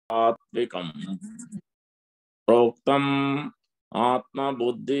सात्विकं प्रोक्तम्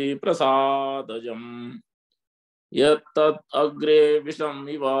आत्मबुद्धि प्रसादजम् यत्तद् अग्रे विषम्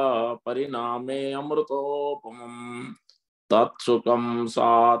इव परिणामे अमृतोपमम् तत्सुखं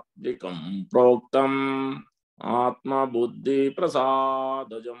सात्विकं प्रोक्तम् आत्मबुद्धि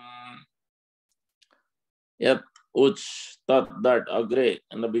प्रसादजम् yat uch tat that agre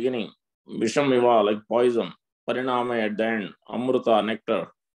in the beginning visham iva like poison pariname at the end amruta nectar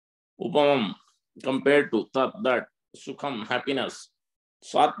upamam compared to tat that sukham happiness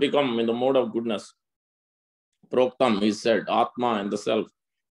satvicam in the mode of goodness proktam is said atma in the self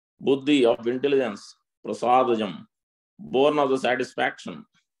buddhi of intelligence prasadajam born of the satisfaction.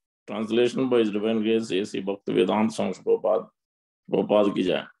 Translation by His Divine Grace A.C. Bhaktivedanta Swami Prabhupada ki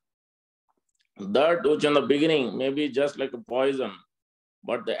jai. That which in the beginning may be just like a poison,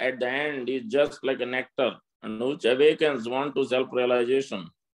 but at the end is just like a nectar, and which awakens one to self-realization,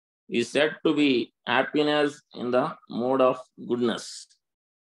 is said to be happiness in the mode of goodness.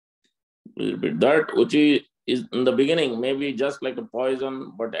 That which is in the beginning may be just like a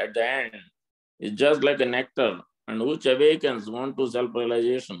poison, but at the end is just like a nectar, and which awakens one to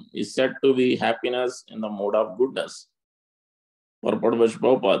self-realization, is said to be happiness in the mode of goodness. Purport by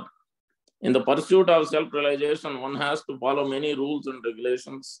Prabhupada. In the pursuit of self-realization, one has to follow many rules and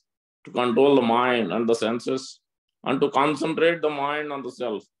regulations to control the mind and the senses and to concentrate the mind on the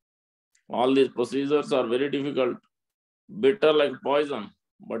self. All these procedures are very difficult, bitter like poison,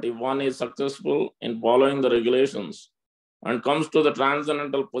 but if one is successful in following the regulations and comes to the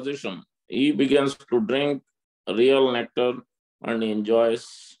transcendental position, he begins to drink real nectar and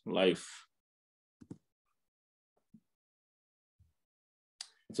enjoys life.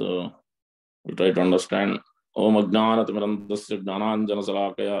 So, we'll try to understand. Om Ajnanatimrandasya Jnananjana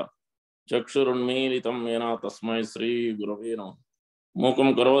Salakaya Chakshurunmilitam Yena Tasmai Sri Gurave Namaha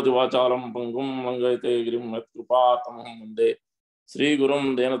Mukam Karoti Vachalam Pangum Langayate Grim Matkrupatamaham Mande Sri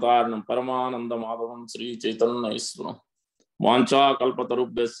Gurum Denataranam Paramananda Madhavam Sri Chaitanya Isvaram Vancha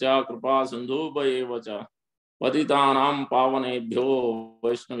Kalpatarubhyasya Kripa Sindhu Bhayevacha Patitanam Pavanebhyo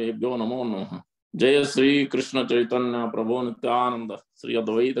Vaishnavebhyo Namo Namaha Jaya Sri Krishna Chaitanya Prabhu Nityananda Sri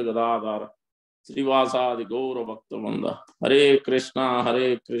Advaita Gadadhara Sri Vasadi Gaura Bhakta Hare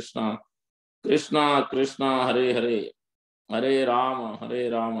Krishna Krishna Krishna Hare Hare Hare Rama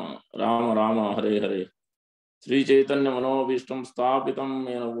Rama Rama Hare Hare Sri Chaitanya Manobhishtam Sthapitam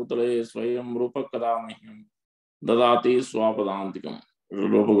Yena Bhutale Swayam Rupa Kadamahyam Dadati Swapadantikam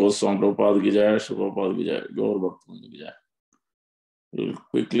Rupa Goswami Prabhupada ki jai, Shri Prabhupada ki jai, Gaur Bhakta ki jai. We'll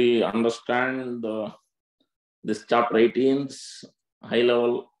quickly understand this chapter 18's high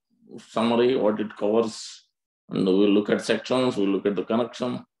level summary, what it covers, and we'll look at sections, we'll look at the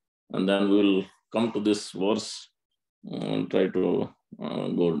connection, and then we'll come to this verse and try to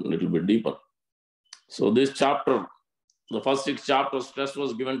go a little bit deeper. So this chapter, the first 6 chapters, stress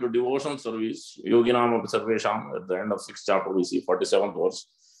was given to devotion service, Yoginam Sarvesham. At the end of 6th chapter, we see 47th verse.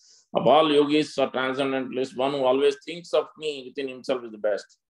 Of all yogis or transcendentalists, one who always thinks of me within himself is the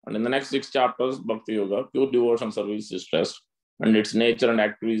best. And in the next 6 chapters, Bhakti Yoga, pure devotion service is stressed, and its nature and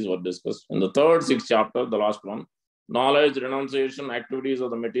activities were discussed. In the third 6th chapter, the last one, knowledge, renunciation, activities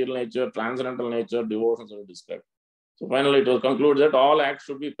of the material nature, transcendental nature, devotions are described. So finally, it was concluded that all acts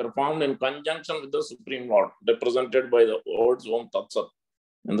should be performed in conjunction with the Supreme Lord, represented by the words Om Tat Sat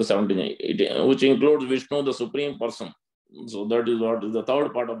in the 17, which includes Vishnu, the Supreme Person. So that is what is the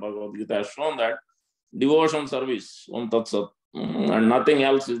third part of Bhagavad Gita has shown, that devotion service, Om Tat Sat, and nothing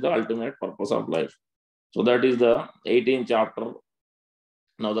else is the ultimate purpose of life. So that is the 18th chapter.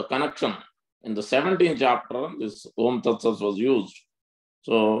 Now the connection. In the 17th chapter, this Om Tat Sat was used.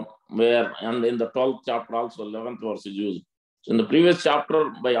 So and in the 12th chapter also, 11th verse is used. So in the previous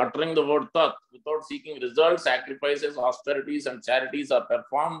chapter, by uttering the word Tat, without seeking results, sacrifices, austerities, and charities are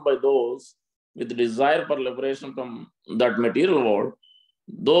performed by those with desire for liberation from that material world.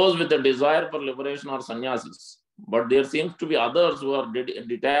 Those with a desire for liberation are sannyasis. But there seems to be others who are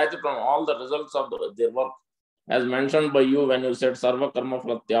detached from all the results of their work, as mentioned by you when you said Sarva Karma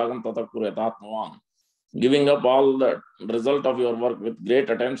Phalatyagam Tata Kuretatmavan, giving up all the result of your work with great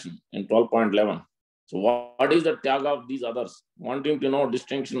attention in 12.11. So what is the tyaga of these others? Wanting to know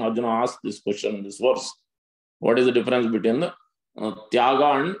distinction, Arjuna asked this question in this verse. What is the difference between the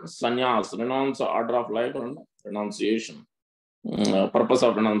tyaga and sannyas, renounce order of life, and renunciation, purpose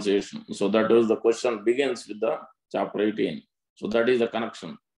of renunciation? So that was the question, begins with the chapter 18. So that is the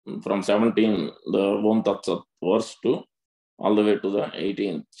connection from 17, the Om Tat Sat verse, to all the way to the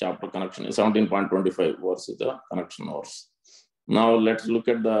 18th chapter connection. 17.25 verse is the connection verse. Now let's look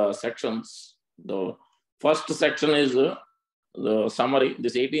at the sections. The first section is the summary.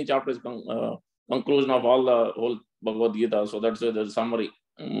 This 18 chapters conclusion of all the whole Bhagavad Gita. So that's why there's summary,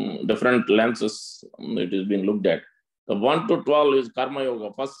 different lenses it has been looked at. The 1 to 12 is Karma Yoga.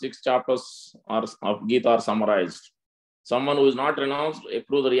 First 6 chapters of Gita are summarized. Someone who is not renounced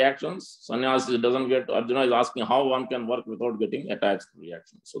through the reactions, sannyasi doesn't get. Arjuna is asking how one can work without getting attached to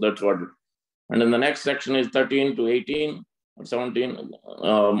reactions. So that's what. And in the next section is 13 to 18 or 17.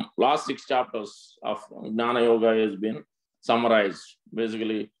 Last 6 chapters of Jnana Yoga has been summarized.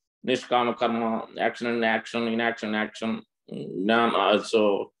 Basically, Nishkama Karma, action and action, inaction, action. Jnana,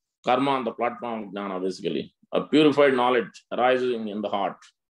 so karma on the platform of Jnana, basically. A purified knowledge arising in the heart.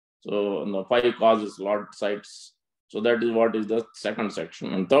 So in the 5 causes, Lord cites. So that is what is the second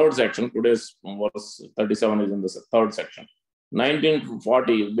section. And third section, today's verse 37 is in the third section. 19 to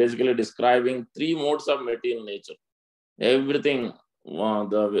 40 is basically describing 3 modes of material nature. Everything,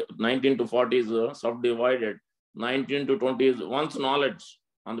 the 19 to 40 is subdivided. 19 to 20 is one's knowledge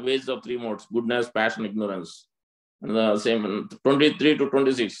on the basis of 3 modes: goodness, passion, ignorance. And the same 23 to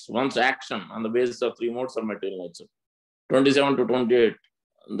 26, one's action on the basis of 3 modes of material nature. 27 to 28,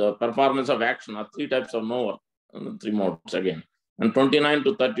 the performance of action are 3 types of knower, 3 modes again. And 29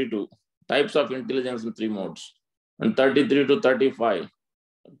 to 32, types of intelligence in 3 modes. And 33 to 35,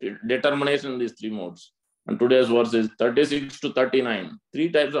 determination in these 3 modes. And today's verse is 36 to 39,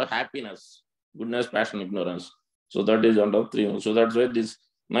 3 types of happiness: goodness, passion, ignorance. So that is under 3. So that's why this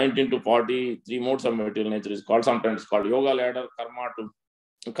 19 to 40, 3 modes of material nature is called, sometimes called yoga ladder,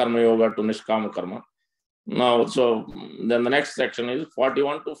 karma yoga to nishkama karma. Now, so then the next section is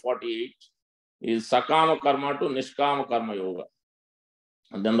 41 to 48 is sakama karma to nishkama karma yoga.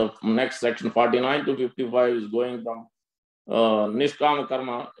 And then the next section 49 to 55 is going from nishkama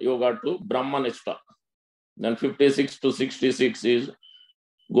karma yoga to brahmanishta. Then 56 to 66 is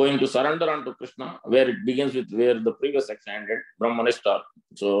going to surrender unto Krishna, where it begins with where the previous section ended, brahmanishta.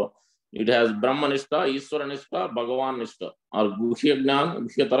 So it has brahmanishta, iswaranishta, bhagavanishta, or guhya jnana,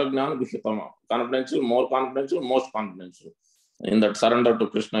 guhyatara jnana, guhyatama. Confidential, more confidential, most confidential. In that surrender to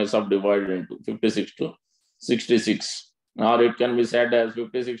Krishna is subdivided into 56 to 66. Or it can be said as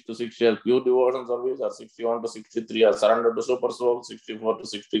 56 to 60 as pure devotion service, or 61 to 63 as surrender to super soul, 64 to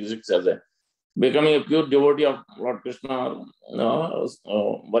 66 as a becoming a pure devotee of Lord Krishna,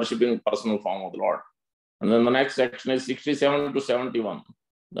 worshipping personal form of the Lord. And then the next section is 67 to 71.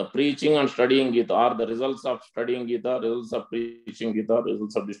 The preaching and studying Gita, are the results of studying Gita, results of preaching Gita,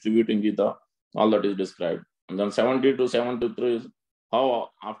 results of distributing Gita, all that is described. And then 70 to 73 is how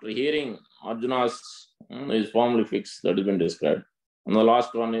after hearing Arjuna's is firmly fixed, that has been described. And the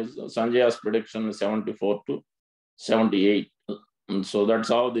last one is Sanjaya's prediction is 74 to 78. And so that's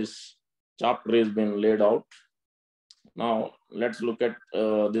how this chapter has been laid out. Now let's look at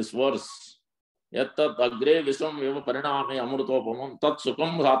this verse. Yattat agre visam eva pariname amrutopamam tat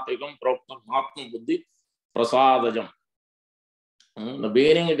sukham satvikam proktam atma buddhi prasadajam. The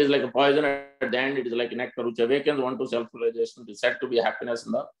beginning it is like a poison, at the end it is like nectar which awakens one to self-realization. It is said to be happiness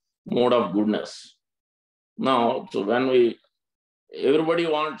in the mode of goodness. Now, so when everybody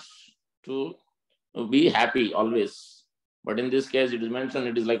wants to be happy always. But in this case, it is mentioned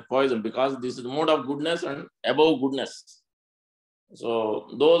it is like poison because this is the mode of goodness and above goodness. So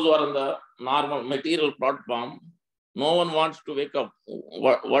those who are on the normal material platform, no one wants to wake up.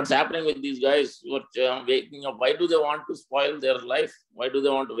 What's happening with these guys who are waking up? Why do they want to spoil their life? Why do they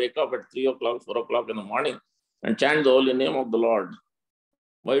want to wake up at 3 o'clock, 4 o'clock in the morning and chant the holy name of the Lord?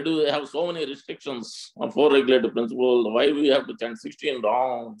 Why do they have so many restrictions or 4 regulative principles? Why do we have to chant 16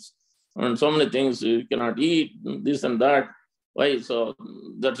 rounds? And so many things, you cannot eat, this and that. Why? So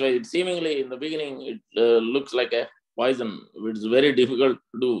that's why it seemingly in the beginning, it looks like a poison. It's very difficult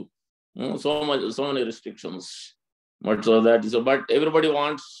to do. So many restrictions. But but everybody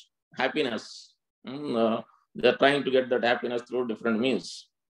wants happiness. They're trying to get that happiness through different means.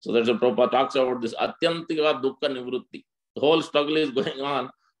 So that's what Prabhupada talks about this atyantika dukkha nivrutti. The whole struggle is going on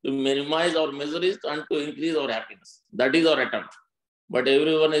to minimize our miseries and to increase our happiness. That is our attempt. But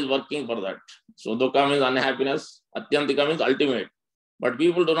everyone is working for that. So dukkha means unhappiness, atyantika means ultimate. But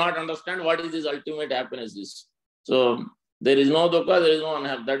people do not understand what is this ultimate happiness is. So there is no dukkha, there is no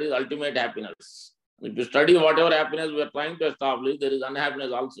unhappiness. That is ultimate happiness. If you study whatever happiness we are trying to establish, there is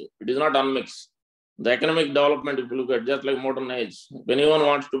unhappiness also. It is not unmixed. The economic development, if you look at just like modern age, if anyone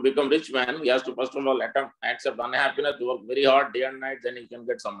wants to become rich man, he has to first of all accept unhappiness, to work very hard day and night, then he can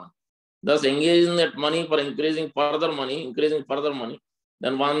get some money. Thus engage in that money for increasing further money,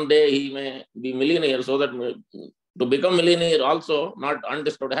 then one day he may be millionaire, so that to become millionaire also not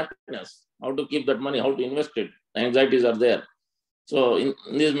undisturbed happiness. How to keep that money, how to invest it, the anxieties are there. So in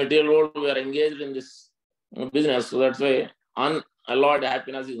this material world, we are engaged in this business, so that's why unalloyed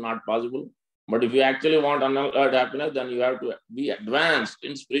happiness is not possible. But if you actually want unalloyed happiness, then you have to be advanced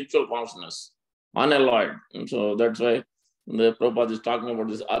in spiritual consciousness, unalloyed. And so that's why the Prabhupada is talking about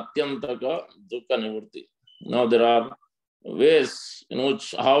this atyantaka dukkha nivritti. Now there are ways in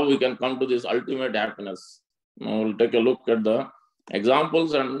which how we can come to this ultimate happiness. Now we'll take a look at the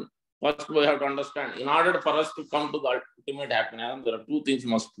examples, and first we have to understand, in order for us to come to the ultimate happiness, there are two things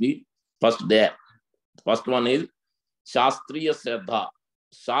must be first there. First one is Shastriya Shraddha,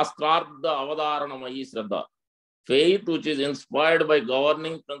 Shastrartha Avadaranamayi Shraddha, faith which is inspired by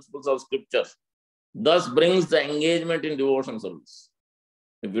governing principles of scripture, thus brings the engagement in devotion service.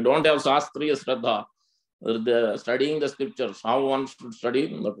 If you don't have Shastriya Shraddha, studying the scriptures, how one should study,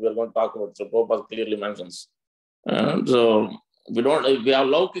 that we are going to talk about. So Prabhupada clearly mentions. So if we have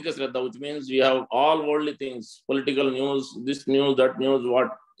Laukika Shraddha, which means we have all worldly things, political news, this news, that news,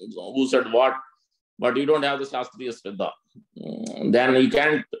 what, who said what, but you don't have the Shastriya Shraddha, then you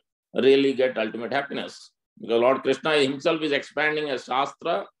can't really get ultimate happiness. Because Lord Krishna himself is expanding as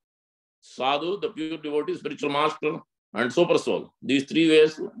Shastra, Sadhu, the pure devotee, spiritual master, and super soul. These three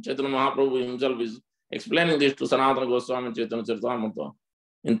ways, Chaitanya Mahaprabhu himself is explaining this to Sanatana Goswami and Chaitanya Charitamrita.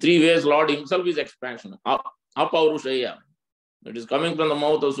 In three ways, Lord himself is expansion. Apaurushaya. It is coming from the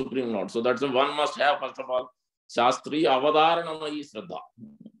mouth of Supreme Lord. So that's one must have, first of all, Shastri Avadaranamayi Shraddha.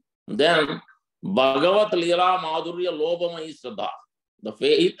 Then Bhagavat Leela Madhurya Lobamayi Shraddha. The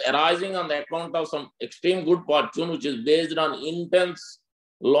faith arising on the account of some extreme good fortune, which is based on intense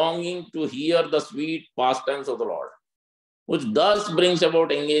longing to hear the sweet pastimes of the Lord, which thus brings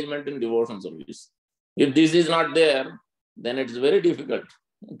about engagement in devotion service. If this is not there, then it's very difficult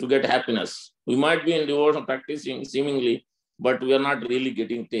to get happiness. We might be in devotion practicing seemingly, but we are not really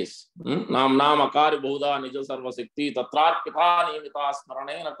getting taste. Nam akari bahuda nija sarva sikti tatrarpita nimita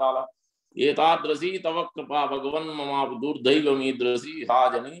smaranena kala etadrasi tavakrapa bhagavan mama durdaiva midrasi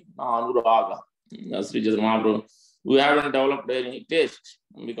hajani na anuraga. Sri Chaitanya Mahaprabhu, we haven't developed any taste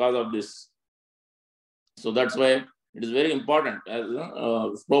because of this. So that's why it is very important, as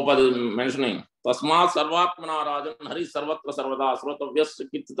Prabhupada is mentioning. Tasmat sarvatmana rajan hari sarvatra sarvada srotavyassya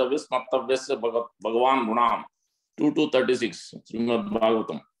kittitavyas mattavyasya bhagavan gunam. 2:36, Srimad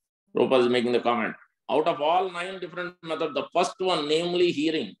Bhagavatam. Prabhupada is making the comment. Out of all 9 different methods, the first one, namely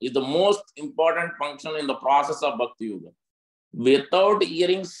hearing, is the most important function in the process of Bhakti Yoga. Without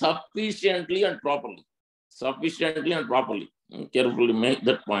hearing sufficiently and properly, carefully make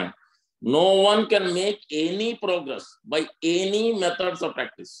that point, no one can make any progress by any methods of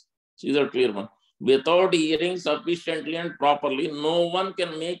practice. See that clear one. Without hearing sufficiently and properly, no one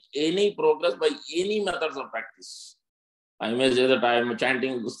can make any progress by any methods of practice. I may say that I am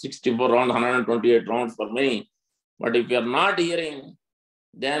chanting 64 rounds, 128 rounds for me, but if you are not hearing,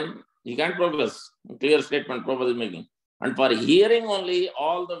 then you can't progress. A clear statement Prabhupada is making. And for hearing only,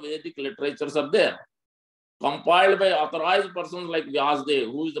 all the Vedic literatures are there, compiled by authorized persons like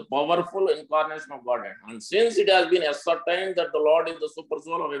Vyasadeva, who is the powerful incarnation of Godhead. And since it has been ascertained that the Lord is the super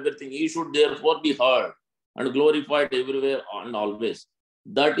soul of everything, he should therefore be heard and glorified everywhere and always.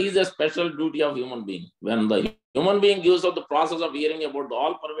 That is a special duty of human being. When the human being gives up the process of hearing about the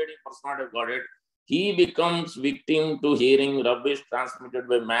all-pervading personality of Godhead, he becomes victim to hearing rubbish transmitted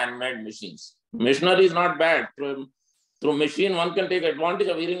by man-made machines. Machinery is not bad. Through machine, one can take advantage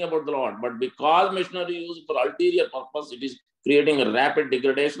of hearing about the Lord. But because machinery is used for ulterior purpose, it is creating a rapid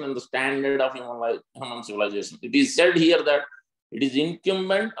degradation in the standard of human civilization. It is said here that it is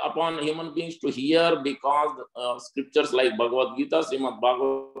incumbent upon human beings to hear because scriptures like Bhagavad Gita, Srimad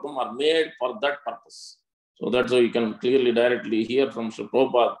Bhagavatam are made for that purpose. So that's why you can clearly, directly hear from Sri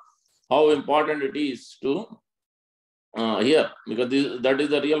Prabhupada how important it is to hear, because that is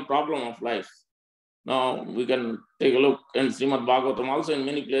the real problem of life. Now we can take a look in Srimad Bhagavatam also in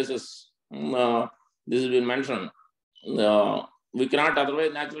many places. This has been mentioned. We cannot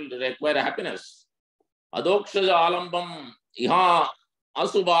otherwise naturally require happiness. Adokshaja alambam iha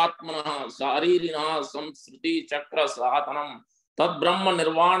asubhatmana saririna samsriti chakra sahatanam tad brahma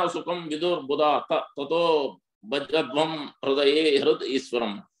nirvana sukham vidur buddha tato bhajadvam hridaye hrid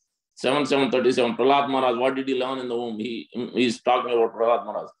iswaram. 7:37. Prahlad Maharaj, what did he learn in the womb? He is talking about Prahlad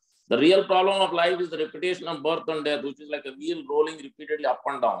Maharaj. The real problem of life is the repetition of birth and death, which is like a wheel rolling repeatedly up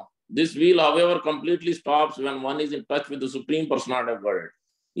and down. This wheel, however, completely stops when one is in touch with the Supreme Personality of Godhead.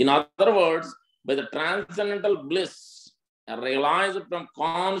 In other words, by the transcendental bliss realized from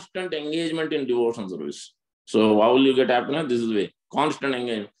constant engagement in devotion service. So how will you get happiness? This is the way. Constant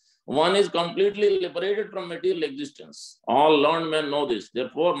engagement. One is completely liberated from material existence. All learned men know this.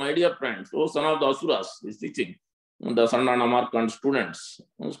 Therefore, my dear friends, O son of the Asuras, is teaching the Sandana Markand students,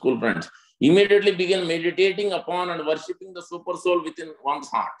 school friends, Immediately begin meditating upon and worshipping the super soul within one's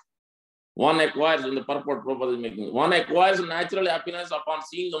heart. One acquires, in the purport Prabhupada is making, one acquires natural happiness upon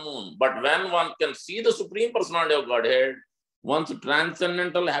seeing the moon. But when one can see the Supreme Personality of Godhead, one's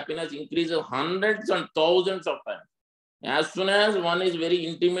transcendental happiness increases hundreds and thousands of times. As soon as one is very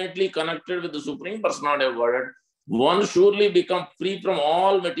intimately connected with the Supreme Personality of Godhead, one surely becomes free from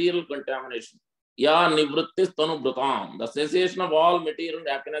all material contamination. Ya nivrittis tanubhrutam. The cessation of all material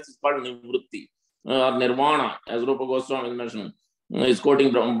happiness is called nivritti or nirvana, as Rupa Goswami is mentioning. Is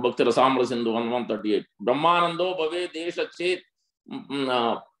quoting from Bhakti Rasamrita Sindhu 138. Brahmanando bhave desha chet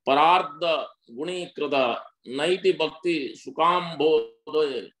parardha guni krida naiti bhakti sukam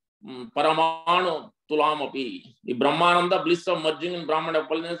bodhe paramanu tulamapi. The Brahmananda bliss of merging in Brahman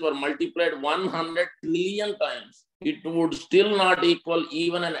appellants were multiplied 100 trillion times. It would still not equal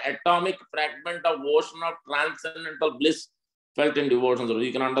even an atomic fragment of ocean of transcendental bliss felt in devotion. So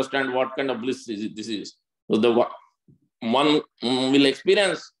you can understand what kind of bliss this is. So the one will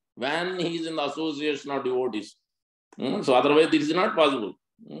experience when he is in the association of devotees. So otherwise this is not possible.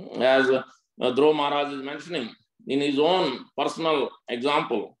 As Dhruva Maharaj is mentioning in his own personal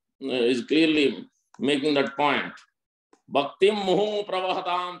example, is clearly making that point. Bhaktim muhu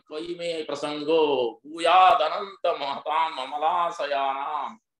pravahatam tvaime prasango puyadananta mahatam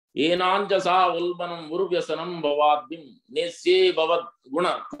amalasayanam enanjasa ulbanam murvyasanam bhavadvim nesye bhavad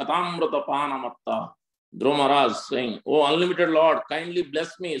guna katamrata panamatta. Dhruva Maharaj saying, "Oh unlimited Lord, kindly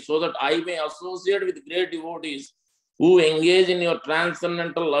bless me so that I may associate with great devotees who engage in your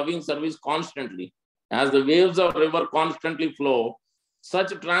transcendental loving service constantly. As the waves of river constantly flow, such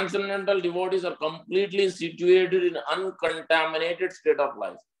transcendental devotees are completely situated in uncontaminated state of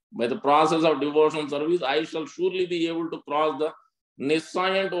life. By the process of devotional service, I shall surely be able to cross the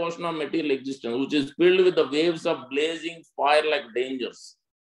nescient ocean of material existence, which is filled with the waves of blazing fire-like dangers.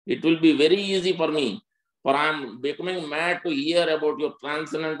 It will be very easy for me, for I am becoming mad to hear about your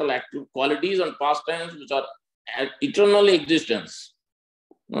transcendental active qualities and pastimes which are eternally existence."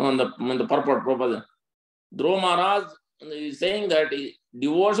 In the purport, Prabhupada, Dhruva Maharaj is saying that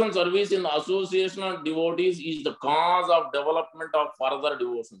devotion service in the association of devotees is the cause of development of further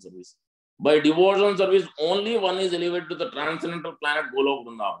devotion service. By devotion service, only one is elevated to the transcendental planet Golok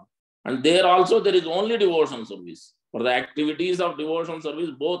Vrindavan. And there also there is only devotion service. For the activities of devotion service,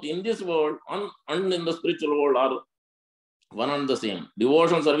 both in this world and in the spiritual world, are one and the same.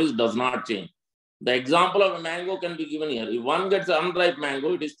 Devotion service does not change. The example of a mango can be given here. If one gets an unripe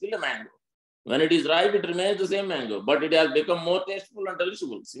mango, it is still a mango. When it is ripe, it remains the same mango, but it has become more tasteful and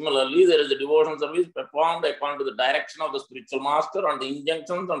deliciable. Similarly, there is a devotion service performed according to the direction of the spiritual master and the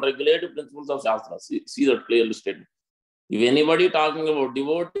injunctions and regulative principles of Shastra. See that clearly stated. If anybody talking about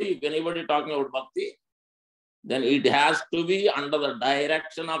devotee, if anybody talking about bhakti, then it has to be under the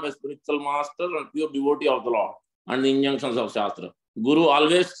direction of a spiritual master and pure devotee of the Lord and the injunctions of Shastra. Guru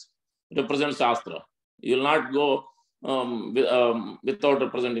always represents Shastra. You will not go without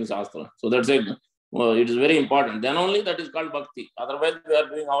representing Shastra. So that's it. It is very important. Then only that is called bhakti. Otherwise, we are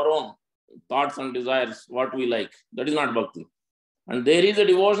doing our own thoughts and desires, what we like. That is not bhakti. And there is a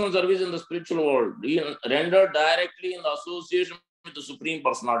devotional service in the spiritual world, rendered directly in the association with the Supreme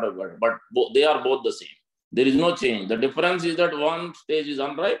Personality of God. But they are both the same. There is no change. The difference is that one stage is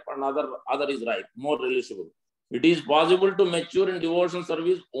unripe and other is ripe, more relishable. It is possible to mature in devotional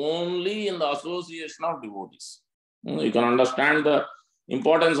service only in the association of devotees. You can understand the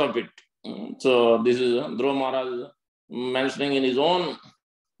importance of it. So this is Dhruva Maharaj mentioning in his own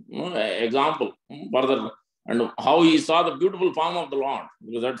example further, and how he saw the beautiful form of the Lord.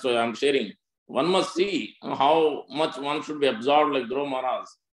 Because that's why I'm sharing. One must see how much one should be absorbed like Dhruva Maharaj.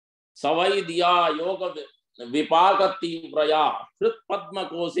 Savai diya yoga vipakati praya krit padma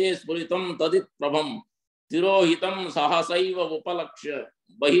kose spuritam tadit prabham tirohitam sahasaiva upalaksha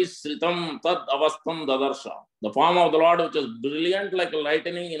bahisritam tad avastham dadarsha. The form of the Lord, which is brilliant like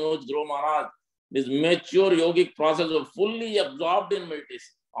lightning, in which Dhruva Maharaj, this mature yogic process was fully absorbed in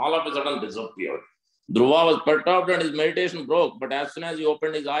meditation, all of a sudden disappeared. Dhruva was perturbed and his meditation broke, but as soon as he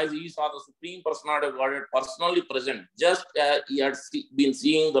opened his eyes, he saw the Supreme Personality of Godhead personally present, just as he had been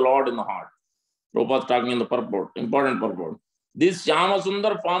seeing the Lord in the heart. Prabhupada talking in the purport, important purport. This Shyama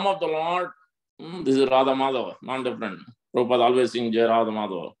Sundar form of the Lord, this is Radha Madhava, non-different. Prabhupada always sing Jai Radha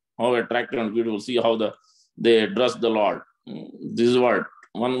Madhava. How attractive and beautiful. See how they dress the Lord. This is what,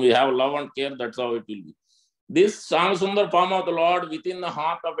 when we have love and care, that's how it will be. This Shyama form of the Lord within the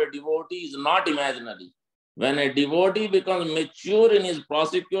heart of a devotee is not imaginary. When a devotee becomes mature in his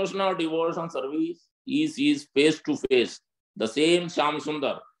prosecution of devotion service, he sees face to face the same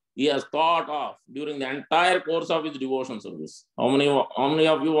Shyama he has thought of during the entire course of his devotion service. How many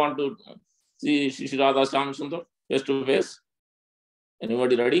of you want to see Shri Radha Shyam Sundar face to face.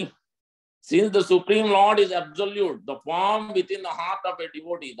 Anybody ready? Since the Supreme Lord is absolute, the form within the heart of a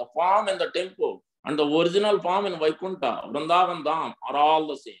devotee, the form in the temple, and the original form in Vaikuntha, Vrindavan Dham are all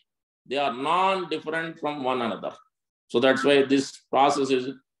the same. They are non-different from one another. So that's why this process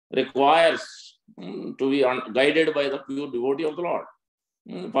requires to be guided by the pure devotee of the Lord.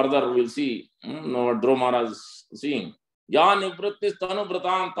 Further, we'll see what Dhruva Maharaj is seeing. Ya nivrittis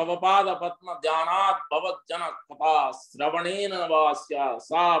tanubratam tavapada patma dhyanat bhavat jana kata sravanena vasya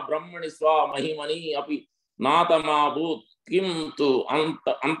sa brahmani swa mahimani api natama bhut kim tu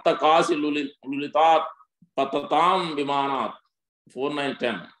antakasi lulitat patatam vimanat.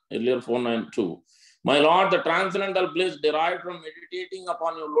 4910, earlier 492. My Lord, the transcendental bliss derived from meditating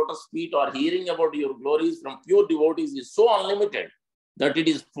upon your lotus feet or hearing about your glories from pure devotees is so unlimited that it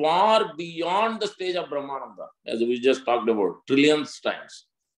is far beyond the stage of Brahmananda, as we just talked about, trillions times.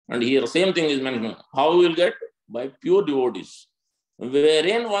 And here, same thing is mentioned. How we will get? By pure devotees,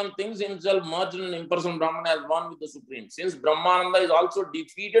 wherein one thinks himself merged in impersonal Brahman as one with the Supreme. Since Brahmananda is also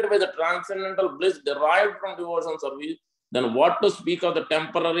defeated by the transcendental bliss derived from devotion service, then what to speak of the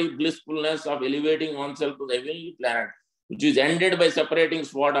temporary blissfulness of elevating oneself to the heavenly planet, which is ended by separating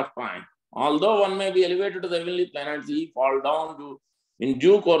sword of time. Although one may be elevated to the heavenly planets, he fall down to in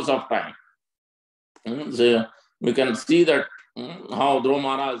due course of time. So we can see that how Dhruva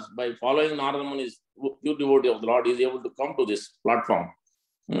Maharaj, by following Narada Muni's pure devotee of the Lord, is able to come to this platform.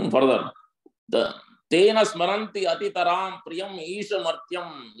 Further, the Tena smaranti atitaram priyam isha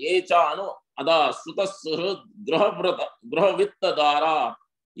martyam yecha anu ada sutas grahavitta dara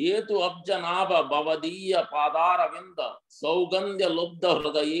yetu abjanava bhavadiya padara vinda saugandhya lubdha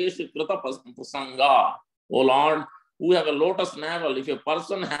hridayeshu krita prasanga. O Lord, who have a lotus navel, if a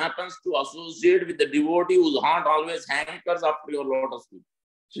person happens to associate with the devotee whose heart always hankers after your lotus feet.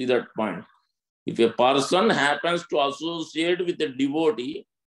 See that point. If a person happens to associate with a devotee,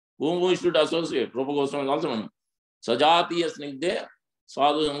 whom we should associate? Rupa Goswami is also one. Sajatiya snigde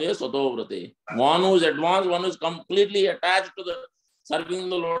sadhu sange sato vrate. One who is advanced, one who is completely attached to the serving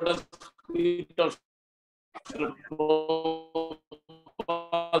the lotus feet of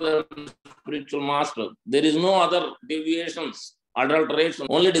spiritual master. There is no other deviations, adulteration.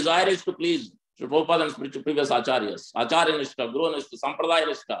 Only desire is to please Sri Prabhupada and spiritual previous acharyas. Acharya nishta, guru nishta, sampradaya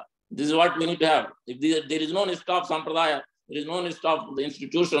nishta. This is what we need to have. If there is no nishta of sampradaya, there is no nishta of the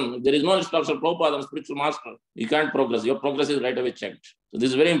institution, there is no nishta of Sri Prabhupada and spiritual master, you can't progress. Your progress is right away checked. So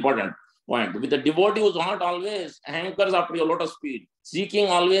this is very important point. With the devotee whose heart always hankers after your lotus feet, seeking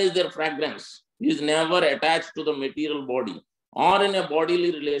always their fragrance, he is never attached to the material body or in a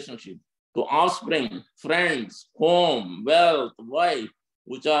bodily relationship, to offspring, friends, home, wealth, wife,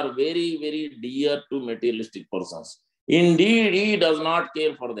 which are very, very dear to materialistic persons. Indeed, he does not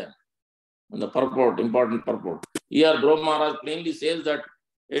care for them. And the purport, important purport. Here, Dhruva Maharaj plainly says that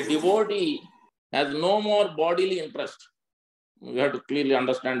a devotee has no more bodily interest. We have to clearly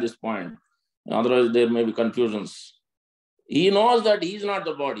understand this point. Otherwise, there may be confusions. He knows that he is not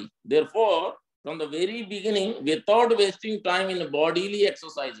the body. Therefore, from the very beginning, without wasting time in bodily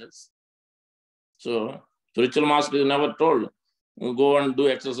exercises. So, spiritual master is never told, go and do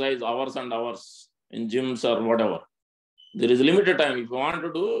exercise hours and hours in gyms or whatever. There is limited time. If you want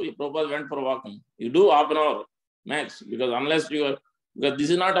to do, Prabhupada went for walking. You do half an hour max, because because this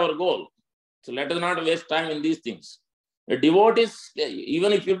is not our goal. So let us not waste time in these things. A devotee is,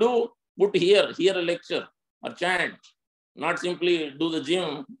 even if you do, put hear a lecture or chant, not simply do the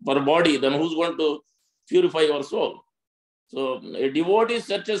gym for body, then who's going to purify your soul? So a devotee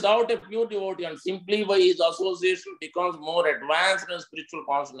searches out a pure devotee and simply by his association becomes more advanced in spiritual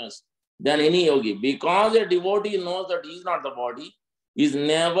consciousness than any yogi. Because a devotee knows that he is not the body, he is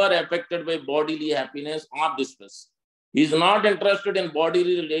never affected by bodily happiness or distress. He is not interested in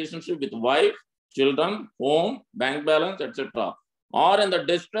bodily relationship with wife, children, home, bank balance, etc. or in the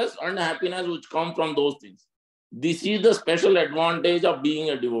distress and happiness which come from those things. This is the special advantage of being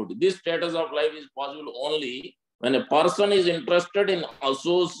a devotee. This status of life is possible only when a person is interested in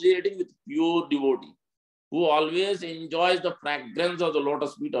associating with pure devotee, who always enjoys the fragrance of the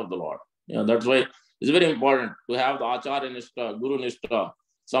lotus feet of the Lord. That's why it's very important to have the Acharya Nishta, Guru Nishta,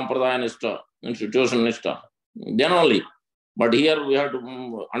 Sampradaya Nishta, Institution Nishta. Then only. But here we have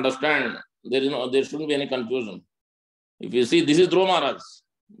to understand there shouldn't be any confusion. If you see, this is Dhruva Maharaj.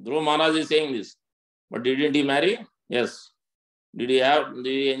 Dhruva Maharaj is saying this. But didn't he marry? Yes. Did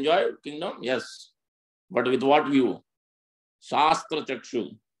he enjoy kingdom? Yes. But with what view? Shastra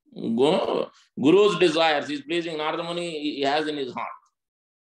Chakshu. Guru's desires, he's pleasing Narada Muni, he has in his heart.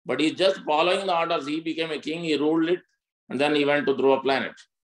 But he's just following the orders. He became a king, he ruled it, and then he went to Dhruva planet.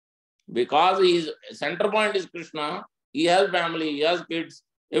 Because his center point is Krishna, he has family, he has kids,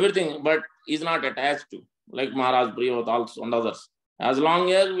 everything, but he's not attached to, like Maharaj Priyavat also and others. As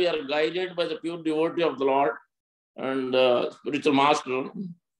long as we are guided by the pure devotee of the Lord and spiritual master,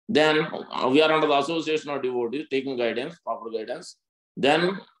 then we are under the association of devotees, taking guidance, proper guidance,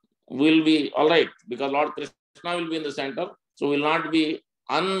 then we'll be all right, because Lord Krishna will be in the center, so will not be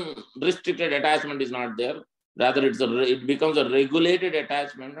unrestricted attachment is not there. Rather, it becomes a regulated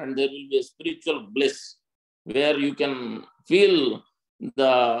attachment, and there will be a spiritual bliss where you can feel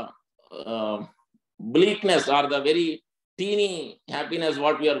the bleakness or the very teeny happiness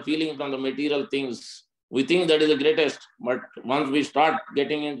what we are feeling from the material things. We think that is the greatest, but once we start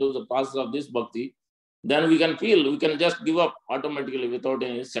getting into the process of this bhakti, then we can feel, we can just give up automatically without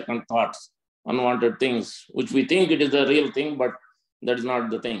any second thoughts, unwanted things, which we think it is the real thing, but that is not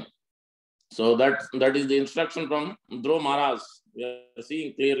the thing. So that is the instruction from Dhruva Maharaj. We are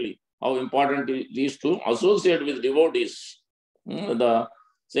seeing clearly how important it is to associate with devotees. The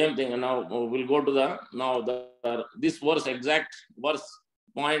same thing. And now we'll go to this verse, exact verse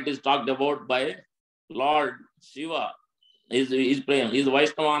point is talked about by Lord Shiva. Is praying. Is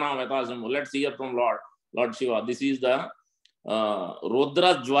Vaishnavana Vetasam. Let's hear from Lord Shiva. This is the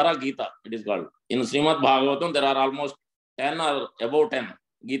Rudra Jwara Gita, it is called. In Srimad Bhagavatam, there are almost 10 or above 10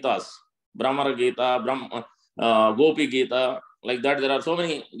 Gitas. Brahmara Gita, Gopi Gita, like that. There are so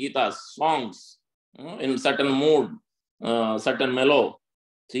many Gitas, songs in certain mood, certain mellow.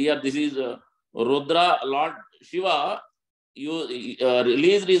 See here, this is Rudra, Lord Shiva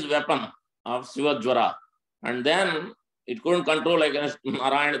released his weapon of Shiva Jwara, and then it couldn't control against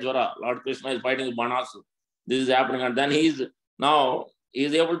Narayana Jwara. Lord Krishna is fighting Banas. This is happening, and then he is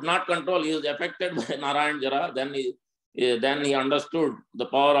able to not control. He is affected by Narayana Jwara. Then he understood the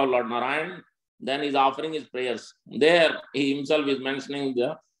power of Lord Narayan. Then he is offering his prayers. There he himself is mentioning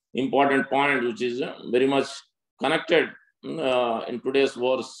the important point, which is very much connected in today's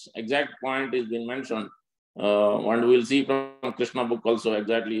verse. Exact point is being mentioned. And we'll see from Krishna book also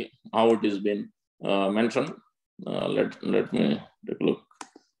exactly how it is been mentioned. Let me take a look.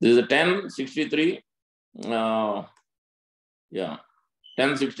 This is a 1063.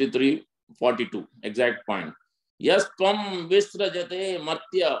 1063:42. Exact point. Yes, tvam visrajate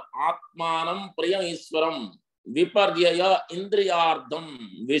matya atmanam priyam iswaram viparyaya indriyardham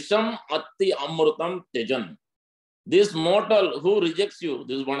visham atti amrutam tejan. This mortal who rejects you,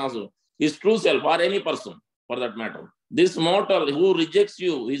 this is one also, his true self, or any person for that matter. This mortal who rejects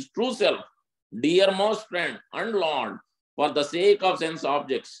you, his true self, dearmost friend and Lord, for the sake of sense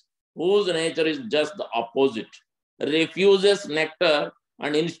objects, whose nature is just the opposite, refuses nectar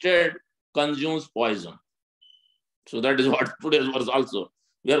and instead consumes poison. So that is what today's verse also.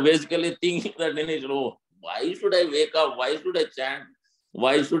 We are basically thinking that why should I wake up? Why should I chant?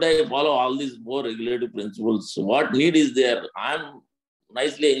 Why should I follow all these four regulative principles? What need is there? I'm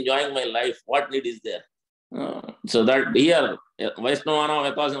nicely enjoying my life. What need is there? So that here, Vaishnavana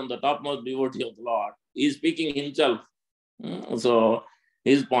Vetasam, the topmost devotee of the Lord, is speaking himself. So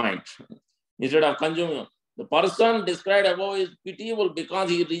his point, instead of consuming, the person described above is pitiable because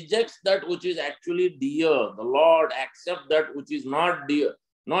he rejects that which is actually dear. The Lord accepts that which is not dear,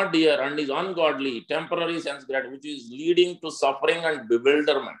 and is ungodly, temporary sense gratification, which is leading to suffering and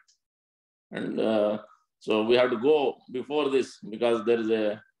bewilderment. And so we have to go before this, because there is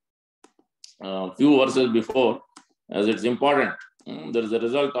a few verses before, as it's important. There is a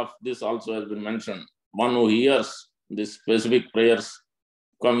result of this also has been mentioned. One who hears these specific prayers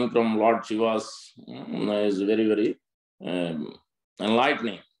coming from Lord Shiva's is very, very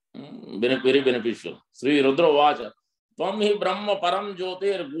enlightening, very beneficial. Sri Rudra Vacha. Tvam hi brahma param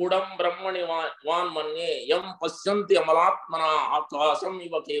jyotir gudam brahmani van manye yam pasyanti amalatmana akasam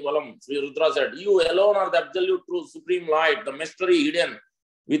iva kevalam. Sri Rudra said, you alone are the absolute true supreme light, the mystery hidden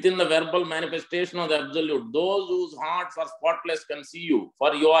within the verbal manifestation of the absolute. Those whose hearts are spotless can see you,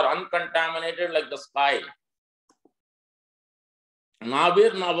 for you are uncontaminated like the sky.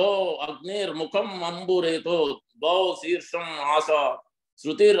 Nabir navo agnir mukham ambureto dvau sirsham asa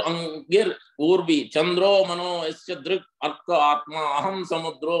Shrutir angir urbi chandro mano eschadrik arka atma aham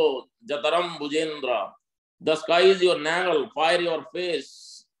samudro jataram bhujendra. The sky is your navel, fire your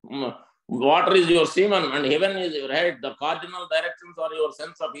face, water is your semen, and heaven is your head. The cardinal directions are your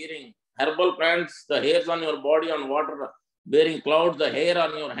sense of hearing. Herbal plants, the hairs on your body, on water bearing clouds, the hair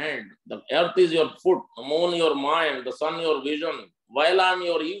on your hand. The earth is your foot, the moon your mind, the sun your vision. While I am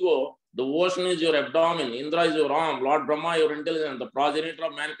your ego, the ocean is your abdomen, Indra is your arm, Lord Brahma your intelligence, the progenitor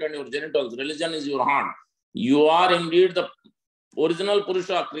of mankind your genitals, religion is your heart. You are indeed the original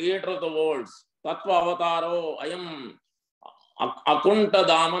Purusha, creator of the worlds. Tattva avataro, I am akunta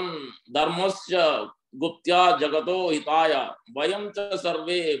daman dharmasya guptya jagato hitaya vayam cha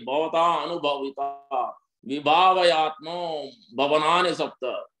sarve bhavata anubhavita vibhavayatmo bhavanani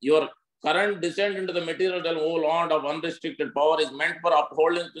sapta. Your current descent into the material realm, O Lord of unrestricted power, is meant for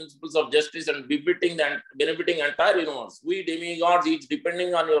upholding principles of justice and benefiting the entire universe. We demigods, each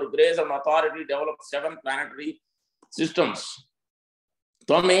depending on your grace and authority, develop 7 planetary systems.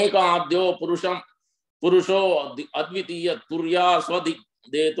 Tvameka adyo purusho advitiya turya swadik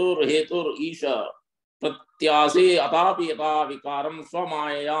detur hetur isha pratyase atapi yata vikaram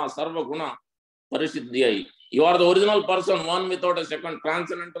swamaya sarva guna parisiddhyai. You are the original person, one without a second,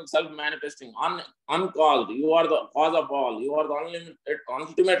 transcendental self-manifesting, uncaused. You are the cause of all. You are the unlimited,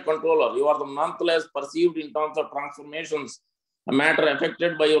 ultimate controller. You are the nonetheless perceived in terms of transformations, a matter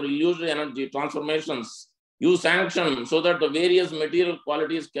affected by your illusory energy transformations. You sanction so that the various material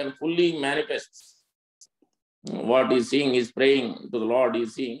qualities can fully manifest. What he is seeing is praying to the Lord. He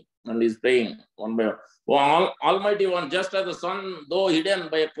is seeing and he is praying one by one. Oh, Almighty One, just as the sun, though hidden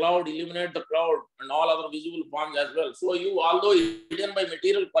by a cloud, illuminate the cloud and all other visible forms as well. So you, although hidden by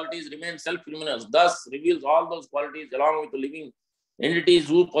material qualities, remain self-luminous. Thus reveals all those qualities along with the living entities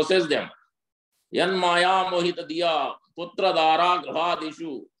who possess them. Yan maya mohita diya putra dara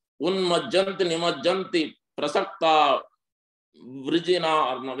grahadishu unmajjanti nimajjanti prasakta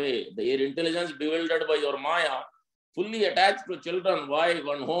vrijina arnave. Their intelligence bewildered by your maya, fully attached to children, wife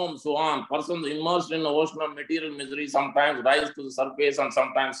and home, so on. Persons immersed in the ocean of material misery sometimes rise to the surface and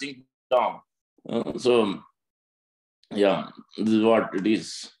sometimes sink down. So, yeah, this is what it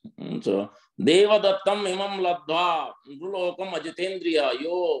is. So, Deva dattam imam ladva nrulokam ajitendriya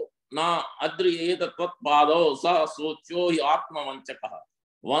yo na adriyeta tvat pado sa sochyo hi atma vanchakaha.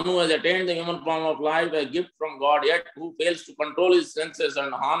 One who has attained the human form of life, a gift from God, yet who fails to control his senses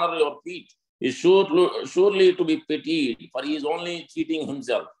and honor your feet, is surely to be pitied, for he is only cheating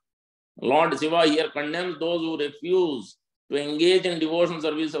himself. Lord Shiva here condemns those who refuse to engage in devotion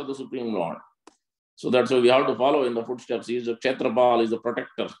service of the Supreme Lord. So that's why we have to follow in the footsteps. He is a Kshetrapal, he is a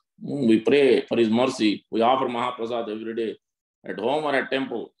protector. We pray for his mercy. We offer Mahaprasad every day at home or at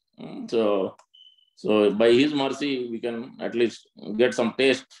temple. So by his mercy, we can at least get some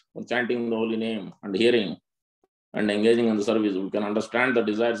taste for chanting the holy name and hearing and engaging in the service. We can understand the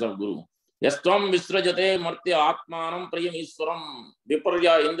desires of Guru. Yastvam visrajate martya atmanam priyam iswaram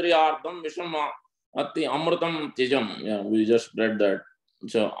viparya indriyardam vishama atti amrutam tijam. Yeah, we just read that.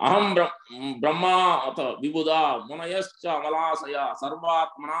 So aham brahma atha vibhuda munayascha malasaya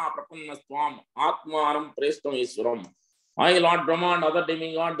sarvatmana prapunnastvam atmanam prestam iswaram. I, Lord Brahma and other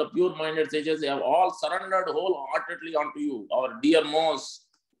demigods, the pure-minded sages, have all surrendered wholeheartedly unto you, our dearmost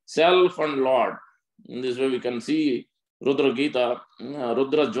self and Lord. In this way, we can see Rudra Gita,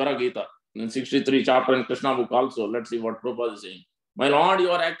 Rudra Jvara Gita, in 63 chapter in Krishna book also. Let's see what Prabhupada is saying. My Lord,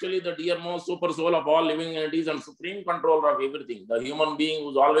 you are actually the dearmost super soul of all living entities and supreme controller of everything. The human being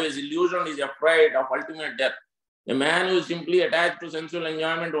whose always illusion is afraid of ultimate death. A man who is simply attached to sensual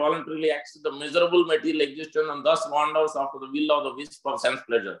enjoyment voluntarily accepts the miserable material existence and thus wanders after the will of the wisp of sense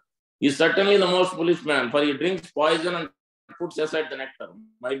pleasure. He is certainly the most foolish man, for he drinks poison and puts aside the nectar.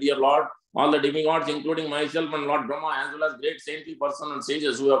 My dear Lord, all the demigods, including myself and Lord Brahma, as well as great saintly persons and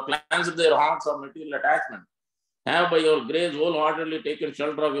sages who have cleansed their hearts of material attachment, have by your grace wholeheartedly taken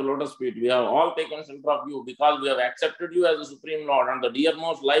shelter of your lotus feet. We have all taken shelter of you because we have accepted you as the Supreme Lord and the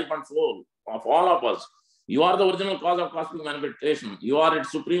dearmost life and soul of all of us. You are the original cause of cosmic manifestation. You are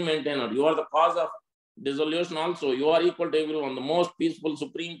its supreme maintainer. You are the cause of dissolution also. You are equal to everyone, the most peaceful,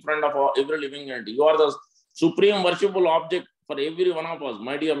 supreme friend of every living entity. You are the supreme worshipable object for every one of us.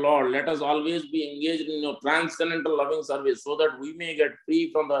 My dear Lord, let us always be engaged in your transcendental loving service so that we may get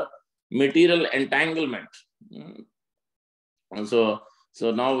free from the material entanglement. And so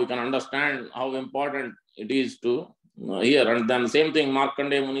now we can understand how important it is to hear. And then same thing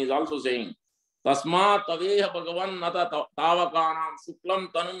Markandeya Muni is also saying, Tasmat aveha bhagavan nata tavakanam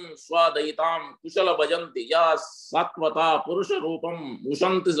shuklam tanum swadaitam kushala bhajanti ya satvata purusha rupam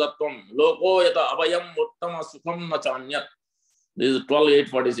ushanti sattvam loko yata abhayam uttama sukham nachanyat. This is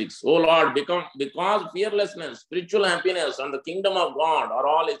 12.846. Oh Lord, because fearlessness, spiritual happiness, and the kingdom of God are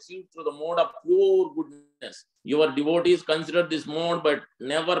all achieved through the mode of pure goodness. Your devotees consider this mode, but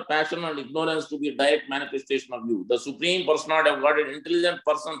never passion and ignorance to be a direct manifestation of you. The Supreme Personality of God, an intelligent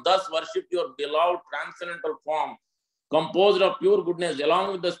person, thus worship your beloved transcendental form, composed of pure goodness,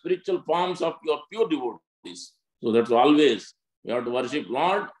 along with the spiritual forms of your pure devotees. So that's always, we have to worship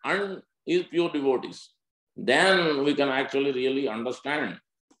Lord and his pure devotees. Then we can actually really understand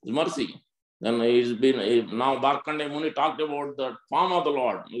his mercy. Then he's been, now Markandeya Muni talked about the form of the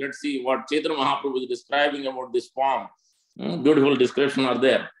Lord. Let's see what Chaitanya Mahaprabhu is describing about this form. Beautiful description are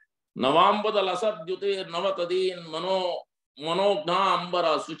there. Navambada lasat dyute navatadin manogna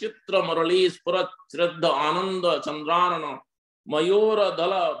ambara suchitra murali spurat shraddha ananda chandranana mayura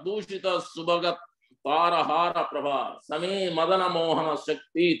dala dushita subhagat parahara prabha same madana mohana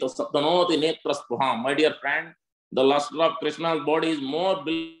shakti tasadanoti netraspuham. My dear friend, the luster of Krishna's body is more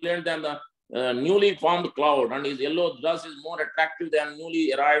brilliant than the newly formed cloud, and his yellow dress is more attractive than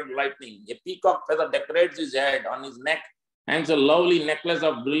newly arrived lightning. A peacock feather decorates his head. On his neck hangs a lovely necklace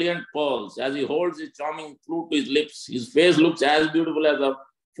of brilliant pearls. As he holds his charming flute to his lips, his face looks as beautiful as a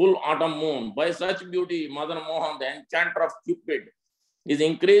full autumn moon. By such beauty, Madan Mohan, the enchanter of Cupid, is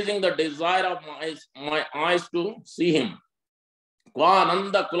increasing the desire of my eyes to see him. Kwa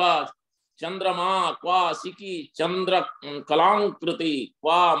Nanda Kula Chandrama, Kwa Siki Chandra Kalankriti,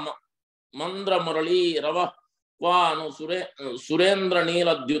 Kwa Mandra Murali Rava, Kwa no Surendra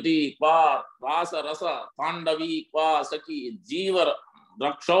Neela Dyuti, Kwa Rasa Rasa Pandavi, Kwa Saki Jivar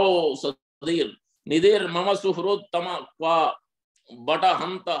Rakshau Sadir, Nidir Mama Suhrut Tama, Kwa Bata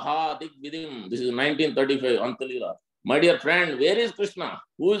Hanta Ha Dik Vidim. This is 1935 Antalila. My dear friend, where is Krishna?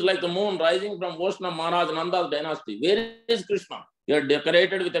 Who is like the moon rising from Vaishnav Maharaj Nanda's dynasty? Where is Krishna? You are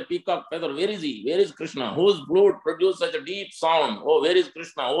decorated with a peacock feather. Where is he? Where is Krishna? Whose flute produced such a deep sound? Oh, where is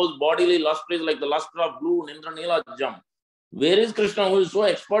Krishna? Whose bodily luster is like the luster of blue Nindranila jam? Where is Krishna, who is so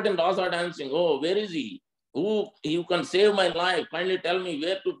expert in rasa dancing? Oh, where is he? Who you can save my life? Kindly tell me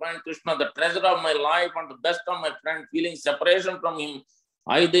where to find Krishna, the treasure of my life and the best of my friend. Feeling separation from him,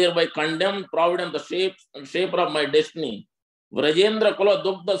 I thereby condemn Providence, the shaper of my destiny. Vrajendra Kula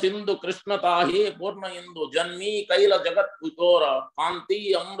Dugdha Sindhu Krishna Tahe Purna Indu Janmi Kaila Jagat Utora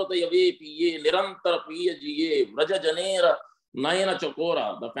Kanti Amrita Yave Piye Nirantara Piya Jiye Vraja Janera Nayana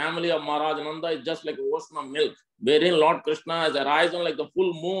Chokora. The family of Maharaj Nanda is just like a ocean of milk, wherein Lord Krishna has arisen like the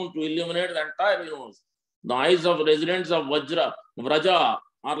full moon to illuminate the entire universe. The eyes of residents of Vraja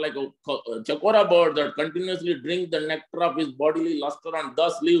are like a chakora bird that continuously drink the nectar of his bodily luster and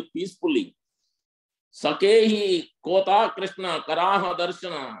thus live peacefully. Sakehi Kota Krishna Karaha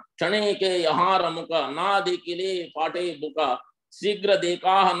Darshana Chane ke Yahara Muka Na Dekile Pate Buka Sigra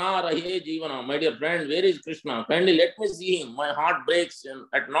Dekaha Na Rahe Jivana. My dear friend, where is Krishna? Kindly let me see him. My heart breaks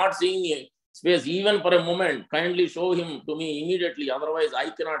at not seeing him space even for a moment. Kindly show him to me immediately, otherwise I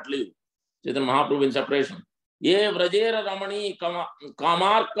cannot live. Chaitanya Mahaprabhu in separation. Ye Vrajera Ramani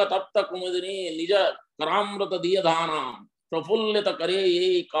Kamarka Tapta Kumudini Nija Karamrata Diyadhana Prafullita Kare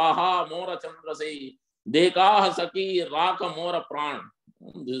Ye Kaha Mora Chandrase Dekaha Saki Raka Mora Pran.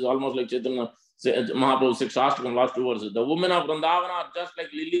 This is almost like Chaitanya Mahaprabhu 6 Ashtakam, last 2 verses. The women of Vrindavana are just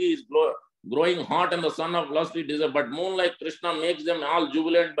like lilies growing hot in the sun of lusty desire, but moon like Krishna makes them all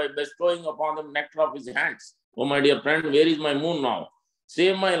jubilant by bestowing upon them nectar of his hands. Oh my dear friend, where is my moon now?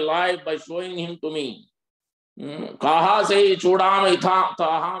 Save my life by showing him to me. Kaha se chudama itha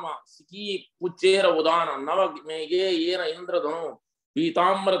tahama siki puchera udana nava mege yena indra dhanu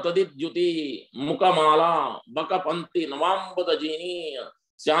pitamra tadit juti mukamala bakapanti navambada jini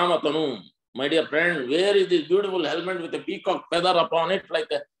syamatanu. My dear friend, where is this beautiful helmet with a peacock feather upon it like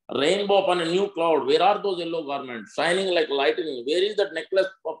a rainbow upon a new cloud? Where are those yellow garments shining like lightning? Where is that necklace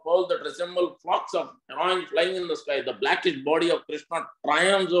of pearls that resemble flocks of heroines flying in the sky? The blackish body of Krishna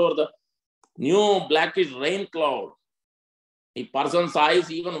triumphs over the new blackish rain cloud. A person's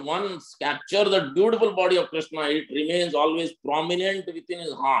eyes even once capture the beautiful body of Krishna, it remains always prominent within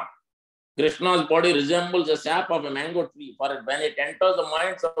his heart. Krishna's body resembles the sap of a mango tree, for when it enters the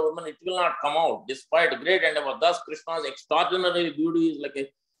minds of women, it will not come out, despite great endeavor. Thus, Krishna's extraordinary beauty is like a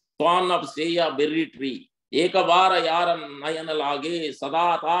thorn of seya berry tree. Ekavara yaran nayana lage,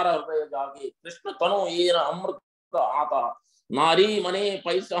 sada tara hridaya jage, Krishna tanu yena amrita ata, nari mane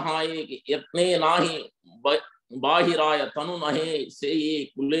paisa haye, yatne nahi bahiraya tanu nahe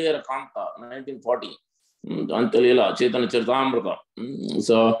seye kuler kanta. 1940. Antalila, Chaitanya Charitamrita.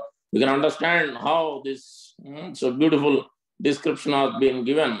 So, we can understand how this so beautiful description has been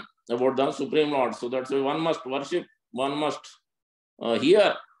given about the Supreme Lord. So that's why one must worship, one must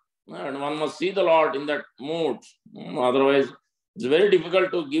hear, and one must see the Lord in that mood. Otherwise, it's very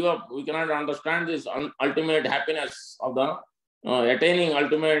difficult to give up. We cannot understand this ultimate happiness of the attaining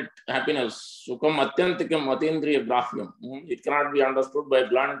ultimate happiness. Sukham atyantikam atindriya grahyam. It cannot be understood by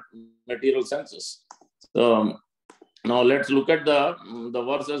blunt material senses. So, now let's look at the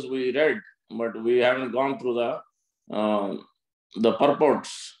verses we read, but we haven't gone through the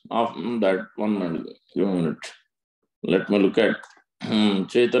purports of that. 1 minute, 2 minutes. Let me look at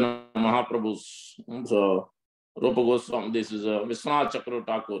Chaitanya Mahaprabhu's. So Rupa Goswami, this is Vishwanath Chakra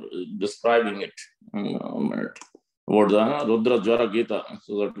Thakur describing it. 1 minute. About the Rudra Jwara Gita,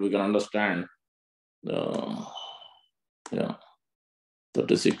 so that we can understand. Yeah,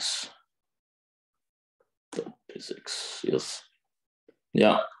 36. 36, yes.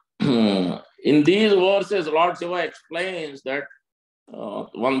 Yeah. In these verses, Lord Shiva explains that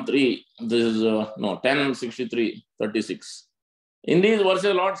 1:3, this is no 10:63, 36. In these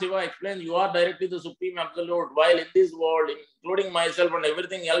verses, Lord Shiva explains you are directly the Supreme Absolute, while in this world, including myself and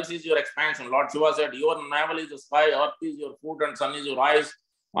everything else, is your expansion. Lord Shiva said, your navel is the sky, earth is your foot, and sun is your eyes.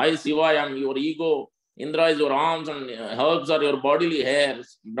 I, Shiva, am your ego. Indra is your arms, and herbs are your bodily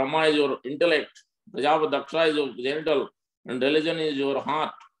hairs. Brahma is your intellect. Prajapati Daksha is your genital, and religion is your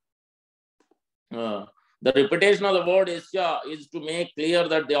heart. The repetition of the word Isya is to make clear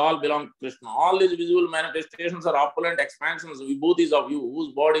that they all belong to Krishna. All these visible manifestations are opulent expansions, vibhutis of you,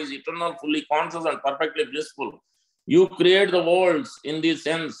 whose body is eternal, fully conscious, and perfectly blissful. You create the worlds in the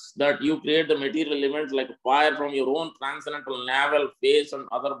sense that you create the material elements like fire from your own transcendental navel, face, and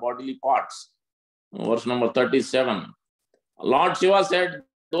other bodily parts. Verse number 37. Lord Shiva said,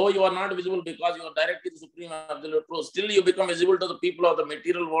 though you are not visible because you are directly the Supreme Absolute Truth, still you become visible to the people of the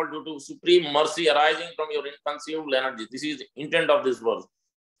material world due to supreme mercy arising from your inconceivable energy. This is the intent of this verse.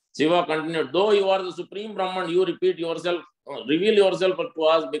 Shiva continued, though you are the Supreme Brahman, you repeat yourself, reveal yourself to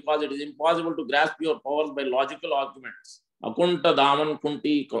us because it is impossible to grasp your powers by logical arguments. Akunta Daman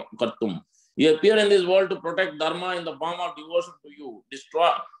Kunti Kartum. You appear in this world to protect Dharma in the form of devotion to you,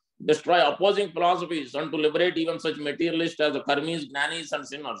 destroy opposing philosophies, and to liberate even such materialists as the karmis, jnanis, and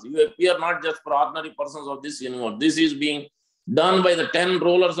sinners. You appear not just for ordinary persons of this universe. This is being done by the 10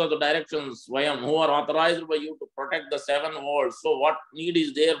 rulers of the directions, Swayam, who are authorized by you to protect the 7 worlds. So what need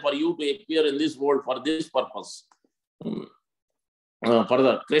is there for you to appear in this world for this purpose?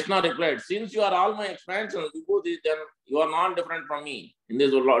 Further, Krishna replied, since you are all my expansions, then you are not different from me. In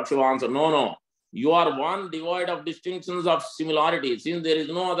this, Lord Shiva answered, no. You are one devoid of distinctions of similarity, since there is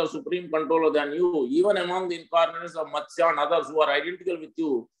no other supreme controller than you. Even among the incarnations of Matsya and others who are identical with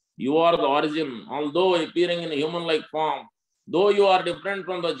you, you are the origin. Although appearing in a human-like form, though you are different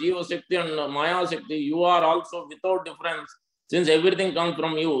from the Jiva Shakti and Maya Shakti, you are also without difference, since everything comes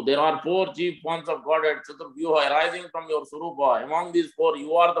from you. There are 4 chief forms of Godhead, Chaturvyuha, arising from your Surupa. Among these 4,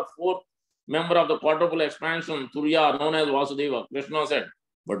 you are the 4th member of the quadruple expansion, Surya, known as Vasudeva. Krishna said,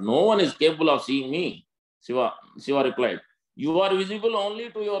 but no one is capable of seeing me. Shiva replied, you are visible only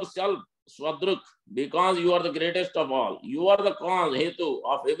to yourself, Swadruk, because you are the greatest of all. You are the cause, Hetu,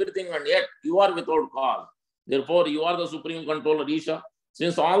 of everything, and yet you are without cause. Therefore, you are the supreme controller, Isha.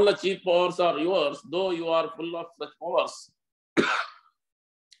 Since all the chief powers are yours, though you are full of such powers,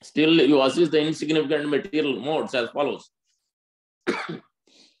 still you assist the insignificant material modes as follows.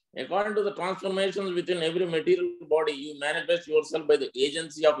 According to the transformations within every material body, you manifest yourself by the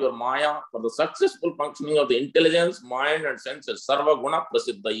agency of your Maya for the successful functioning of the intelligence, mind, and senses. Sarva Guna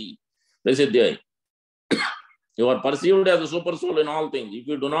Prasiddhyai. You are perceived as a super soul in all things. If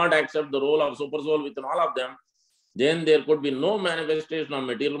you do not accept the role of super soul within all of them, then there could be no manifestation of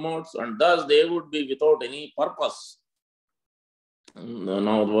material modes, and thus they would be without any purpose.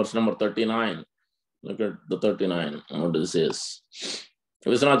 Now, verse number 39. Look at the 39. What it says.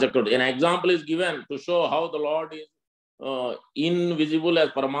 An example is given to show how the Lord is invisible as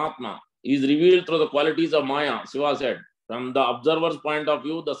Paramatma. He is revealed through the qualities of Maya. Shiva said, from the observer's point of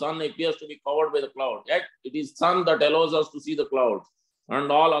view, the sun appears to be covered by the cloud. Yet, it is sun that allows us to see the clouds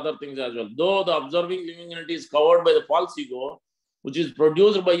and all other things as well. Though the observing living entity is covered by the false ego, which is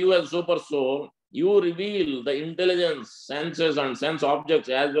produced by you as super soul, you reveal the intelligence, senses, and sense objects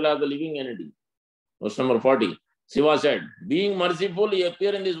as well as the living entity. Verse number 40. Shiva said, being merciful, he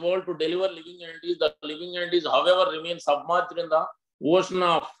appeared in this world to deliver living entities. The living entities, however, remain submerged in the ocean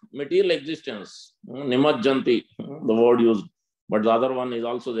of material existence. Nimajjanti, the word used. But the other one is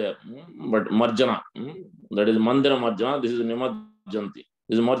also there. But marjana, that is mandira marjana. This is nimajjanti.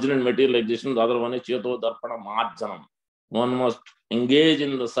 This is merged in material existence. The other one is cheto darpana marjanam. One must engage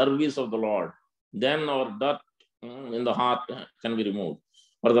in the service of the Lord. Then our dirt in the heart can be removed.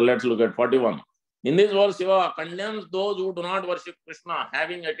 Further, let's look at 41. In this verse, Shiva condemns those who do not worship Krishna,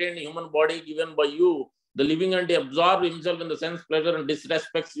 having attained a human body given by you. The living entity absorbs himself in the sense pleasure and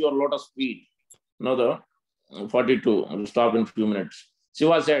disrespects your lotus feet. Another 42. I will stop in a few minutes.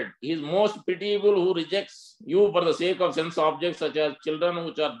 Shiva said, he is most pitiable who rejects you for the sake of sense objects such as children,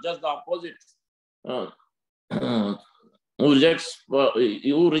 which are just the opposite. Who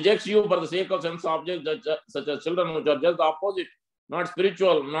rejects you for the sake of sense objects such as children, which are just the opposite. Not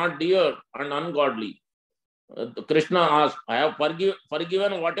spiritual, not dear, and ungodly. Krishna asked, I have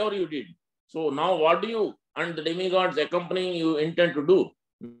forgiven whatever you did. So now what do you and the demigods accompanying you intend to do?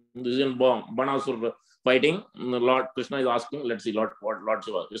 This is in Banasur fighting. Lord Krishna is asking, let's see what Lord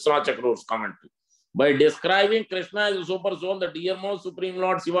Shiva. Vishwanath Chakravarti's commentary. By describing Krishna as a super soul, the dearmost Supreme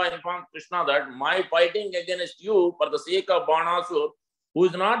Lord Shiva informed Krishna that my fighting against you for the sake of Banasur, who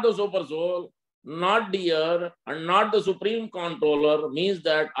is not the super soul, not dear, and not the supreme controller, means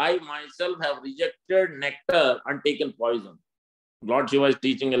that I myself have rejected nectar and taken poison. Lord Shiva is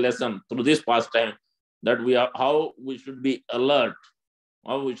teaching a lesson through this pastime that how we should be alert,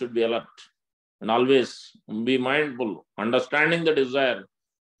 and always be mindful, understanding the desire.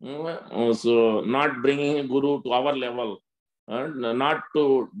 So not bringing Guru to our level, and not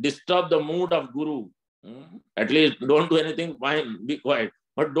to disturb the mood of Guru. At least don't do anything, fine, be quiet.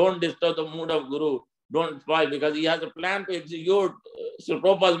 But don't disturb the mood of Guru. Don't spoil, because he has a plan to execute Sri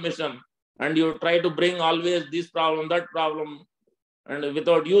Prabhupada's mission. And you try to bring always this problem, that problem, and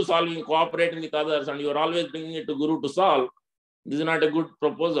without you solving, cooperating with others, and you are always bringing it to Guru to solve. This is not a good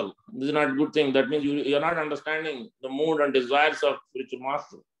proposal. This is not a good thing. That means you are not understanding the mood and desires of spiritual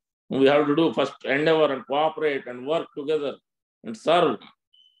master. We have to do first endeavor and cooperate and work together and serve.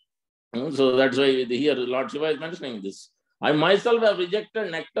 So that's why here Lord Shiva is mentioning this. I myself have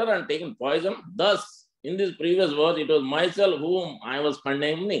rejected nectar and taken poison. Thus, in this previous verse, it was myself whom I was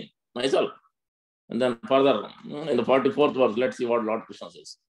condemning, myself. And then further, in the 44th verse, let's see what Lord Krishna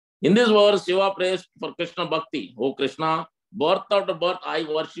says. In this verse, Shiva prays for Krishna Bhakti. Oh Krishna, birth after birth, I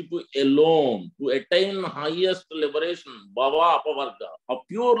worship you alone to attain highest liberation, Bhava Apavarga, a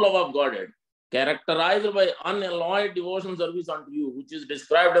pure love of Godhead, characterized by unalloyed devotion service unto you, which is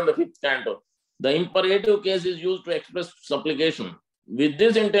described in the 5th canto. The imperative case is used to express supplication. With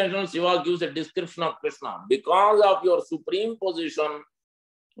this intention, Shiva gives a description of Krishna. Because of your supreme position,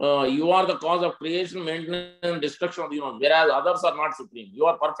 you are the cause of creation, maintenance, and destruction of the universe, whereas others are not supreme. You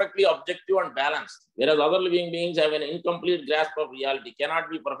are perfectly objective and balanced, whereas other living beings have an incomplete grasp of reality, cannot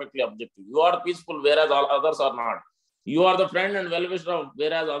be perfectly objective. You are peaceful, whereas all others are not. You are the friend and well-wisher of,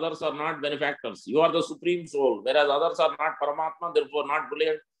 whereas others are not benefactors. You are the supreme soul, whereas others are not Paramatma, therefore not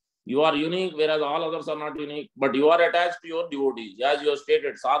brilliant. You are unique, whereas all others are not unique, but you are attached to your devotees. As you have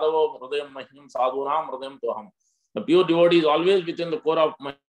stated, Sadhava Hridayam Mahyam Sadhunam Hridayam Toham. The pure devotee is always within the core of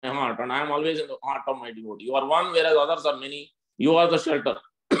my heart, and I am always in the heart of my devotee. You are one, whereas others are many. You are the shelter.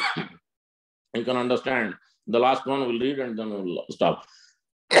 You can understand. The last one we'll read and then we'll stop.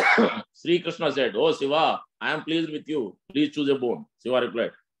 Sri Krishna said, Oh Shiva, I am pleased with you. Please choose a boon. Shiva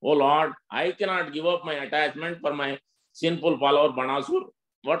replied, Oh Lord, I cannot give up my attachment for my sinful follower Banasur.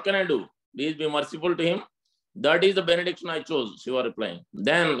 What can I do? Please be merciful to him. That is the benediction I chose, Shiva replied.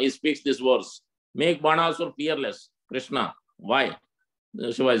 Then he speaks this verse. Make Banasur fearless. Krishna, why?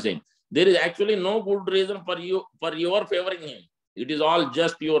 Shiva is saying, there is actually no good reason for your favoring him. It is all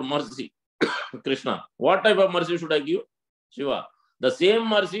just your mercy. Krishna, what type of mercy should I give? Shiva, the same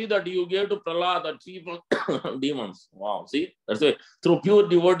mercy that you gave to Prahlad, the chief of demons. Wow, see, that's why through pure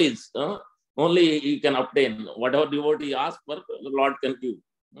devotees, only you can obtain whatever devotee asks for, the Lord can give,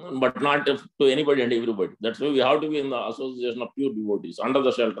 but not to anybody and everybody. That's why we have to be in the association of pure devotees under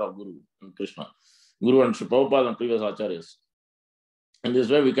the shelter of Guru and Krishna, Guru and Sri Prabhupada and previous acharyas. And this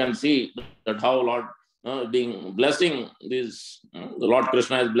way we can see that how Lord being blessing this, the Lord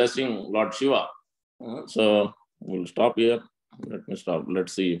Krishna is blessing Lord Shiva. So we'll stop here. Let me stop.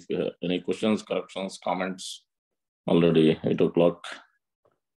 Let's see if we have any questions, corrections, comments. Already 8 o'clock.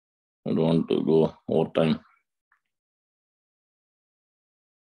 I don't want to go over time.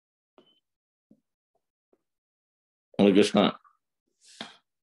 Hare Krishna.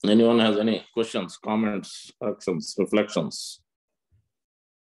 Anyone has any questions, comments, corrections, reflections?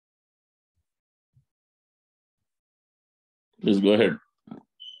 Please go ahead.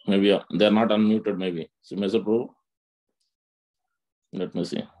 Maybe they are not unmuted, maybe. So, Mr. Prabhu, let me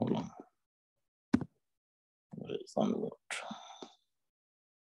see. Hold on. Where is unmute?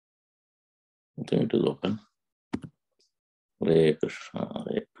 I think it is open. Hare Krishna,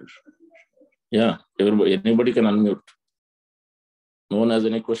 Hare Krishna. Yeah, everybody, anybody can unmute. No one has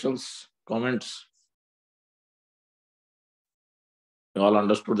any questions, comments? You all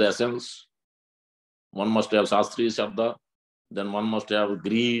understood the essence? One must have Shastri Shabda. Then one must have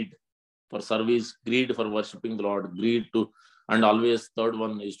greed for service, greed for worshipping the Lord, greed to, and always third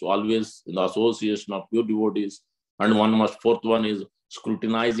one is to always in the association of pure devotees, and fourth one is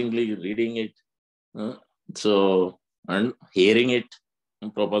scrutinizingly reading it. So, and hearing it.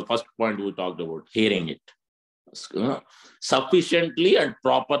 First point we talked about, hearing it. Sufficiently and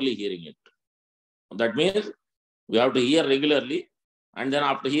properly hearing it. That means we have to hear regularly, and then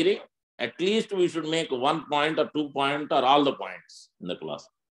after hearing, at least we should make 1 point or 2 points or all the points in the class.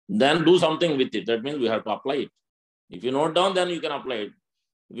 Then do something with it. That means we have to apply it. If you note down, then you can apply it.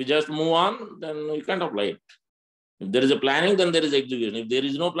 If you just move on, then you can't apply it. If there is a planning, then there is execution. If there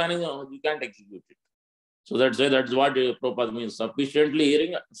is no planning, you can't execute it. So that's why that's what Prabhupada means. Sufficiently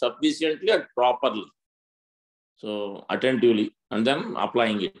hearing, sufficiently and properly. So attentively, and then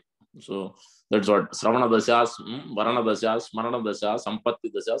applying it. So that's what Sravana Dasya, Varana Dasya, Smarana Dasya,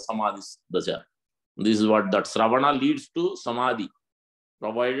 Sampatti Dasya, Samadhi Dasya. This is what that Sravana leads to Samadhi,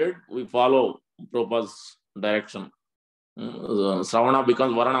 provided we follow Prabhupada's direction. Sravana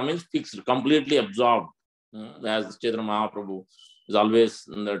becomes Varana, means fixed, completely absorbed. As Chaitanya Mahaprabhu is always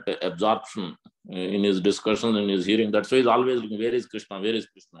in that absorption in his discussion, in his hearing. That's why he's always looking, where is Krishna, where is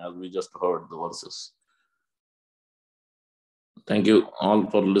Krishna, as we just heard the verses. Thank you all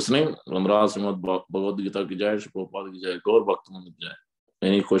for listening. Ramra Srimad Bhagavad Gita ki jai, Prabhupada ki jai, Gaur Bhaktivinoda ki jai.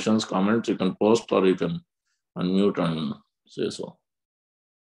 Any questions, comments, you can post or you can unmute and say so.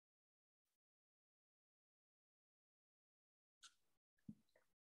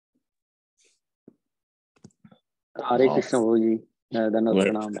 Hare Krishna Bhuji, Dhanavad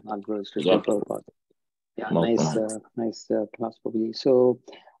Pranam, Alguru Sri Prabhupada. Yeah, nice class, Bhuji. So,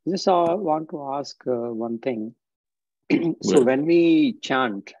 just want to ask one thing. So, when we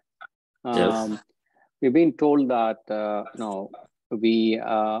chant, we've been told that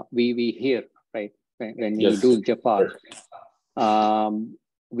we hear, right? When we do japa,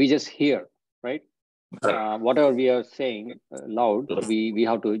 we just hear, right? Whatever we are saying loud, we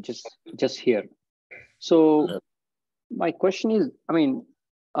have to just hear. So my question is,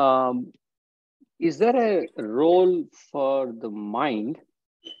 is there a role for the mind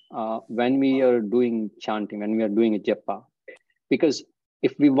when we are doing chanting, when we are doing a japa? Because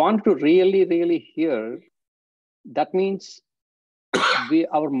if we want to really hear, that means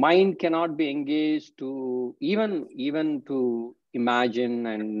our mind cannot be engaged to even to imagine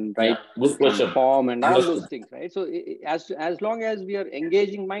and write some form and all those things, right? So as long as we are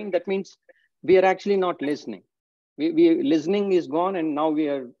engaging mind, that means we are actually not listening. We listening is gone, and now we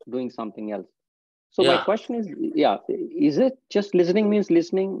are doing something else. So my question is, is it just listening means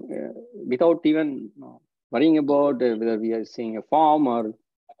listening without even worrying about whether we are seeing a form or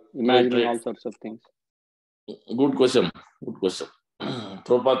imagining all sorts of things? Good question.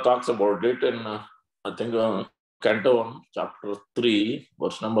 Prabhupada talks about it in, I think, Canto 1, chapter 3,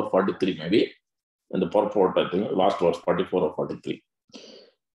 verse number 43, maybe. In the purport, I think, last verse, 44 or 43.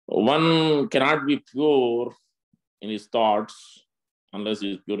 One cannot be pure in his thoughts unless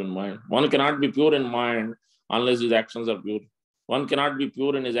he is pure in mind. One cannot be pure in mind unless his actions are pure. One cannot be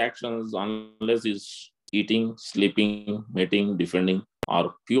pure in his actions unless his eating, sleeping, mating, defending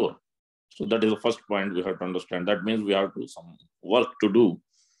are pure. So that is the first point we have to understand. That means we have to some work to do.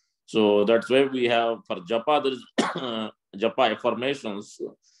 So that's why we have for japa, there is japa affirmations,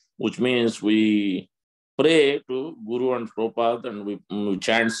 which means we pray to Guru and Prabhupada, and we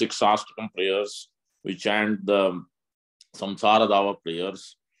chant 6 Ashtakam prayers. We chant the Samsara Dava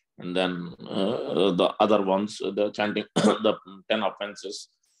prayers, and then the other ones, the chanting the 10 offenses.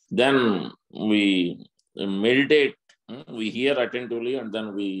 Then we meditate, we hear attentively, and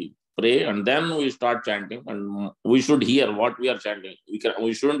then we pray, and then we start chanting. And we should hear what we are chanting.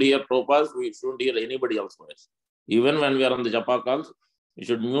 We shouldn't hear Prabhupada's, we shouldn't hear anybody else's voice. Even when we are on the japa calls, you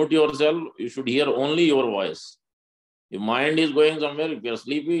should mute yourself. You should hear only your voice. If mind is going somewhere, if you are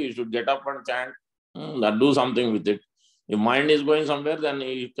sleepy, you should get up and chant. Do something with it. If mind is going somewhere, then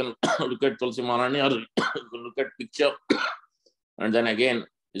you can look at Tulsi Maharani, or you can look at picture, and then again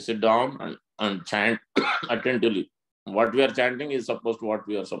you sit down and chant attentively. What we are chanting is what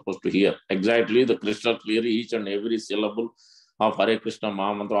we are supposed to hear. Exactly, the crystal clearly, each and every syllable of Hare Krishna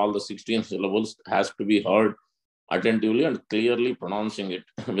Maha Mantra, all the 16 syllables has to be heard attentively and clearly pronouncing it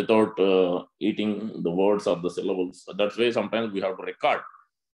without eating the words of the syllables. So that's why sometimes we have to record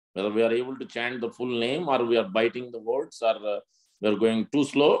whether we are able to chant the full name, or we are biting the words, or we are going too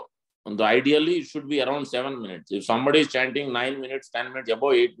slow. And ideally, it should be around 7 minutes. If somebody is chanting 9 minutes, 10 minutes,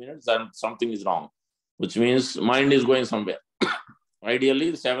 above 8 minutes, then something is wrong, which means mind is going somewhere.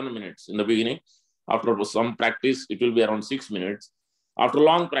 Ideally, 7 minutes in the beginning. After some practice, it will be around 6 minutes. After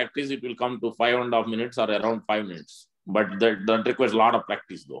long practice, it will come to 5.5 minutes or around 5 minutes. But that requires a lot of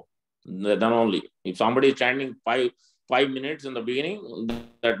practice, though. Then only. If somebody is chanting 5 minutes in the beginning,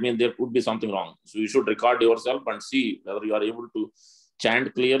 that means there could be something wrong. So you should record yourself and see whether you are able to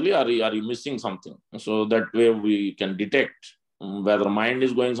chant clearly, or are you missing something. So that way we can detect whether mind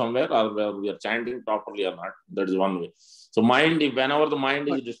is going somewhere or whether we are chanting properly or not. That is one way. So mind, whenever the mind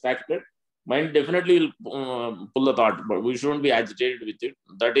is distracted, mind definitely will pull the thought, but we shouldn't be agitated with it.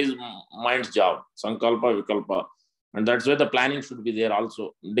 That is mind's job, sankalpa, vikalpa. And that's why the planning should be there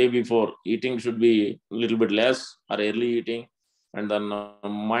also. Day before, eating should be a little bit less, or early eating. and then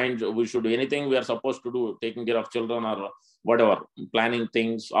mind, we should do anything we are supposed to do, taking care of children or whatever, planning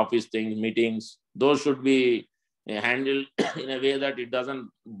things, office things, meetings, those should be handled in a way that it doesn't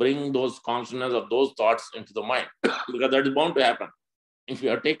bring those consciousness or those thoughts into the mind, because that is bound to happen. If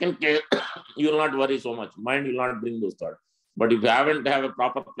you are taken care, you will not worry so much. Mind will not bring those thoughts. But if you haven't have a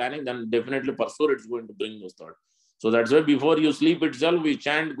proper planning, then definitely for sure it's going to bring those thoughts. So that's why before you sleep itself, we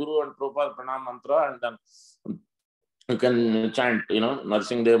chant Guru and Prabhupada Pranam mantra, and then you can chant,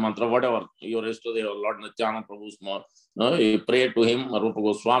 Narsingh Dev mantra, whatever, your yesterday or Lord Nityananda Prabhu's more, you pray to him, Rupa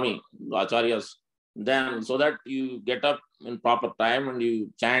Goswami, Acharyas, then so that you get up in proper time and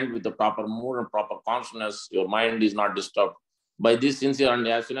you chant with the proper mood and proper consciousness, your mind is not disturbed. By this sincere, and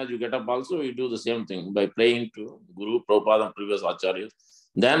as soon as you get up also, you do the same thing by praying to Guru, Prabhupada and previous Acharyas.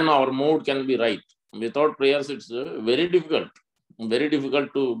 Then our mood can be right. Without prayers, it's very difficult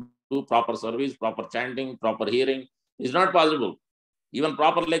to do proper service, proper chanting, proper hearing. It's not possible. Even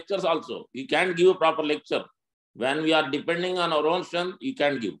proper lectures also. You can't give a proper lecture. When we are depending on our own strength, you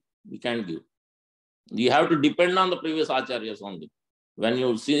can't give. You can't give. You have to depend on the previous acharyas only. When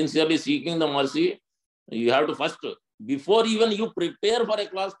you sincerely seeking the mercy, you have to first, before even you prepare for a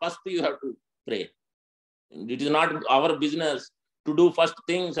class, first you have to pray. It is not our business to do first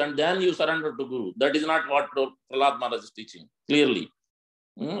things and then you surrender to Guru. That is not what Prahlad Maharaj is teaching, clearly.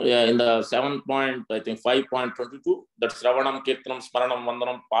 Yeah, in the 7 point, I think 5.22, that Sravanam, Kirtanam, Smaranam,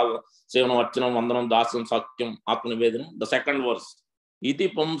 Vandanam, Pal, Sevanam, Archanam, Vandanam, Dasam, Sakyam, Atmanivedanam, the second verse. Iti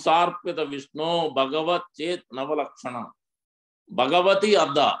Pumsarpita Vishnu Bhagavat Chet Navalakshana. Bhagavati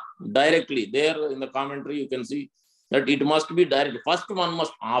Adda, directly. There in the commentary, you can see that it must be direct. First one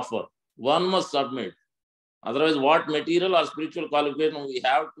must offer, one must submit. Otherwise, what material or spiritual qualification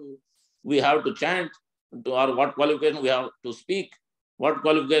we have to chant, or what qualification we have to speak, what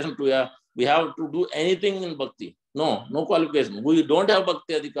qualification we have to do anything in bhakti. No qualification. We don't have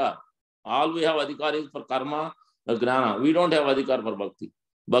bhakti adhikar. All we have adhikar is for karma, gnana. We don't have adhikar for bhakti.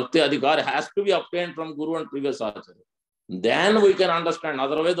 Bhakti adhikar has to be obtained from Guru and previous acharya. Then we can understand.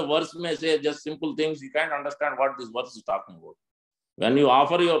 Otherwise, the verse may say just simple things. You can't understand what this verse is talking about. When you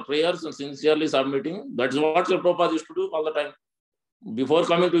offer your prayers and sincerely submitting, that's what your Prabhupada used to do all the time. Before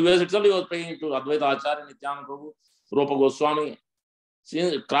coming to US itself, he was praying to Advaita Acharya, Nityananda Prabhu, Rupa Goswami,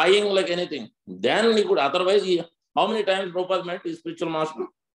 crying like anything. Then he could, otherwise, how many times Prabhupada met his spiritual master?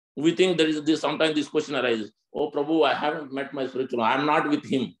 We think there is this, sometimes this question arises, oh Prabhu, I haven't met my spiritual, I am not with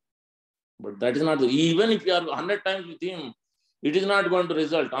him. But that is not, even if you are 100 times with him, it is not going to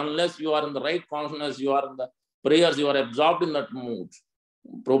result unless you are in the right consciousness, you are in the prayers, you are absorbed in that mood.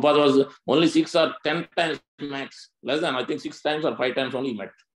 Prabhupada was only 6 or 10 times max, less than, I think 6 times or 5 times only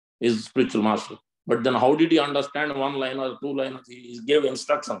met his spiritual master. But then how did he understand one line or 2 lines? He gave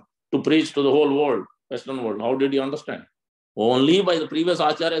instruction to preach to the whole world, Western world. How did he understand? Only by the previous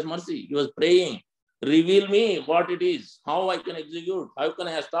Acharya's mercy. He was praying, reveal me what it is, how I can execute, how can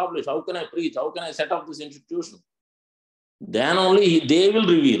I establish, how can I preach, how can I set up this institution. Then only they will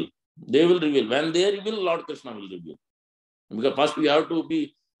reveal. They will reveal. When they reveal, Lord Krishna will reveal. Because first you have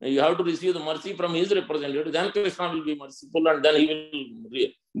to receive the mercy from his representative, then Krishna will be merciful and then he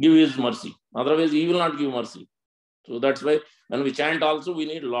will give his mercy. Otherwise, he will not give mercy. So that's why when we chant also, we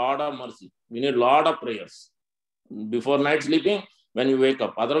need a lot of mercy. We need a lot of prayers. Before night sleeping, when you wake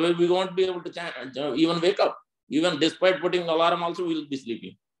up. Otherwise, we won't be able to chant, even wake up. Even despite putting alarm also, we will be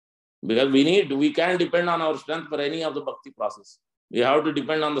sleeping. Because we can't depend on our strength for any of the bhakti process. We have to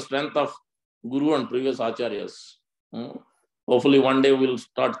depend on the strength of Guru and previous acharyas. Hopefully one day we'll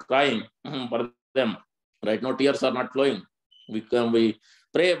start crying for them. Right now tears are not flowing. We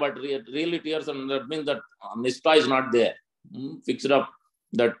pray, but really tears, and that means that nishta is not there. Fix it up.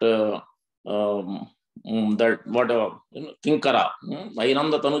 That whatever, kinkara.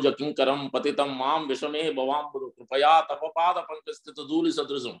 Ainanda tanuja kinkaram patitam mam vishame bhavam budu krupaya tapapada pankastita dhuli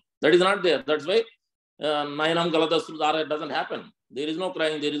sadrisam. That is not there. That's why nayanam galadasrudara doesn't happen. There is no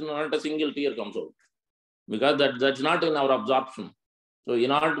crying. There is not a single tear comes out. Because that's not in our absorption. So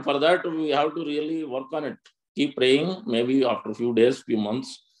in order for that, we have to really work on it. Keep praying. Maybe after a few days, few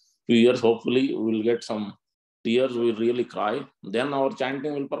months, few years, hopefully we will get some tears. We will really cry. Then our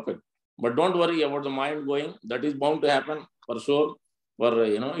chanting will perfect. But don't worry about the mind going. That is bound to happen for sure. For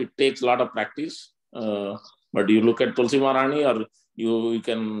it takes a lot of practice. But you look at Tulsi Maharani, or you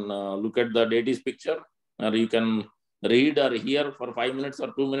can look at the deity's picture, or you can read or hear for 5 minutes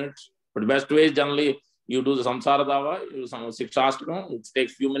or 2 minutes. But best way is generally you do the Samsara Dava, you do some Sikshastakam, it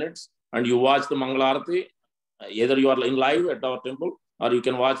takes few minutes, and you watch the Mangalarati. Either you are in live at our temple, or you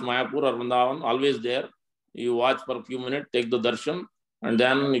can watch Mayapur or Vrindavan, always there. You watch for a few minutes, take the darshan, and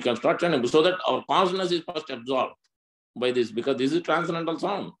then you can start chanting, so that our consciousness is first absorbed. by this, because this is transcendental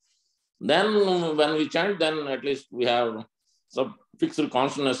sound. Then when we chant, then at least we have some fixed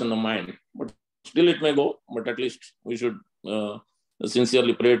consciousness in the mind. But still it may go, but at least we should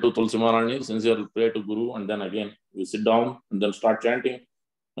sincerely pray to Tulsi Maharani, sincerely pray to Guru, and then again we sit down and then start chanting,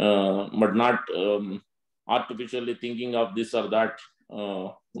 but not artificially thinking of this or that,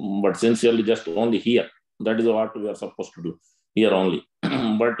 but sincerely just only here. That is what we are supposed to do, here only.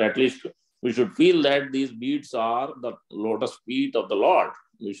 But at least we should feel that these beads are the lotus feet of the Lord.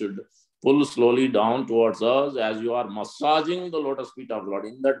 We should pull slowly down towards us as you are massaging the lotus feet of the Lord.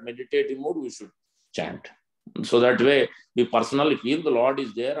 In that meditative mood, we should chant. So that way, we personally feel the Lord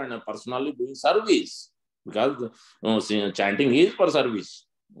is there and are personally doing service. Because chanting is for service.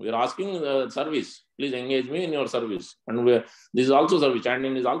 We are asking service. Please engage me in your service. And this is also service.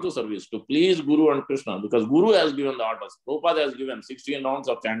 Chanting is also service to please Guru and Krishna. Because Guru has given the orders. Prabhupada has given 16 rounds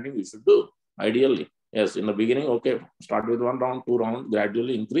of chanting we should do, ideally. Yes, in the beginning, okay, start with 1 round, 2 rounds,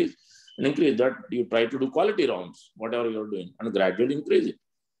 gradually increase. And increase that, you try to do quality rounds, whatever you're doing, and gradually increase it.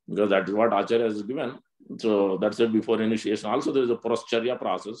 Because that is what Acharya has given. So that's it before initiation. Also, there is a Prascharya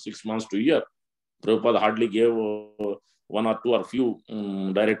process, 6 months to a year. Prabhupada hardly gave 1 or 2 or few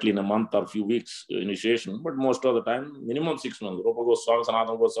directly in a month or few weeks initiation, but most of the time, minimum 6 months. Rupa Goswami,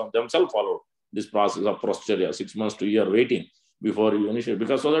 Sanatana Goswami themselves followed this process of Prascharya, 6 months to a year waiting before you initiate.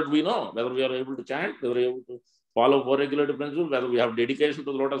 Because so that we know whether we are able to chant, whether we are able to follow 4 regulative principles, whether we have dedication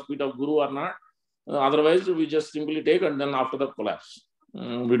to the lotus feet of Guru or not. Otherwise, we just simply take and then after that collapse.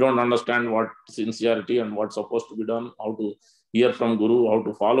 We don't understand what sincerity and what's supposed to be done, how to hear from Guru, how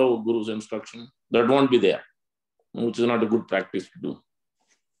to follow Guru's instruction. That won't be there, which is not a good practice to do.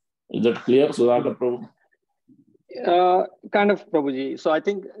 Is that clear, Sudhakar Prabhu? Kind of, Prabhuji. So I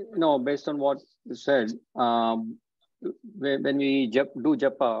think, based on what you said, when we do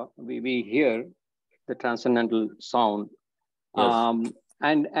japa, we hear the transcendental sound. Yes.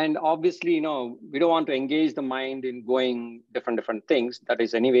 And obviously, we don't want to engage the mind in going different things. That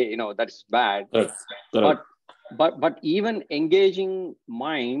is anyway, that is bad. Correct. But even engaging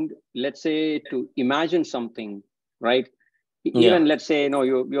mind, let's say to imagine something, right? Even let's say,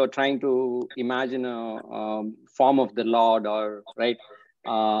 you're trying to imagine a form of the Lord, or right,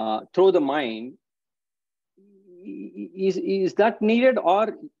 through the mind. Is that needed,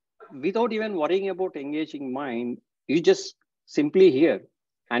 or without even worrying about engaging mind, you just simply hear,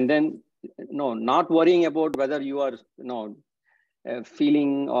 and then not worrying about whether you are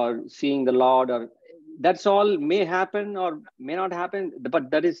feeling or seeing the Lord, or that's all may happen or may not happen, but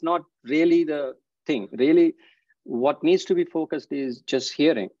that is not really the thing. Really, what needs to be focused is just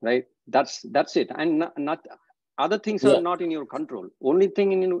hearing, right? That's it, and not other things are not in your control. Only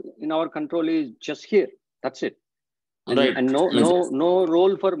thing in our control is just hear. That's it. And no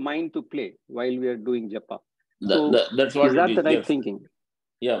role for mind to play while we are doing japa. So that's what is that it the right yes. thinking?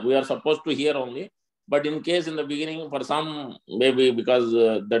 Yeah, we are supposed to hear only. But in case in the beginning, for some, maybe because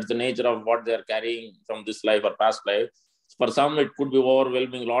that's the nature of what they are carrying from this life or past life, for some it could be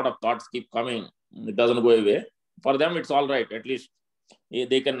overwhelming. A lot of thoughts keep coming. It doesn't go away. For them, it's all right. At least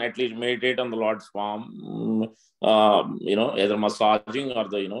they can at least meditate on the Lord's form, either massaging or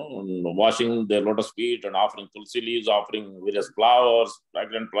washing their lotus feet and offering tulsi leaves, offering various flowers,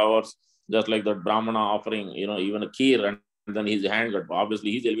 fragrant flowers, just like that Brahmana offering, even a kheer, and then his hand got,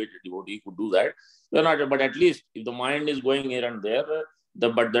 obviously he's elevated devotee, he could do that. We're not, but at least if the mind is going here and there,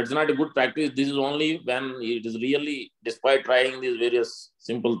 but that's not a good practice. This is only when it is really, despite trying these various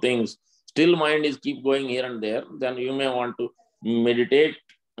simple things, still mind is keep going here and there, then you may want to meditate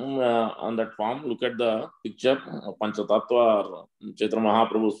on that form. Look at the picture, Panchatattva or Chaitanya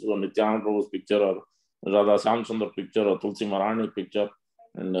Mahaprabhu's or Nityananda Prabhu's picture, or Radha Syam Sundar picture, or Tulsi Maharani picture,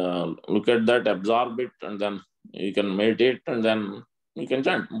 and look at that, absorb it, and then you can meditate, and then you can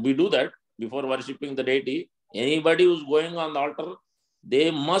chant. We do that before worshipping the deity. Anybody who's going on the altar, they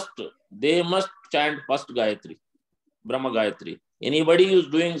must chant first Gayatri, Brahma Gayatri. Anybody who's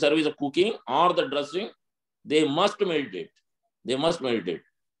doing service of cooking or the dressing, they must meditate. They must meditate.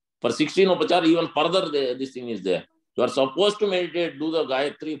 For 16 upachar, even further this thing is there. You are supposed to meditate, do the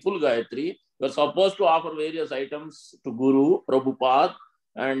Gayatri, full Gayatri. You are supposed to offer various items to Guru, Prabhupada,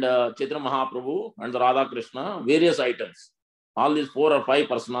 and Chaitanya Mahaprabhu, and the Radha Krishna, various items. All these 4 or 5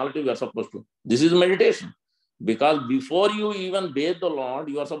 personalities we are supposed to. This is meditation. Because before you even bathe the Lord,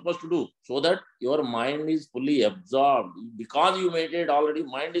 you are supposed to do, so that your mind is fully absorbed. Because you meditate already,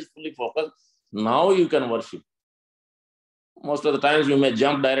 mind is fully focused. Now you can worship. Most of the times you may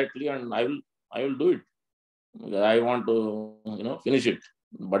jump directly, and I will do it. I want to finish it.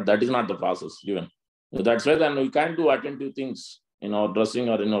 But that is not the process given. That's why then we can't do attentive things in our dressing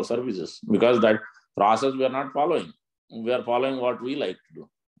or in our services, because that process we are not following. we are following what we like to do.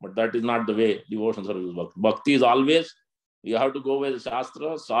 But that is not the way devotion service is bhakti. Bhakti is always, you have to go with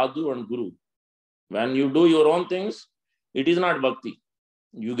Shastra, Sadhu and Guru. When you do your own things, it is not bhakti.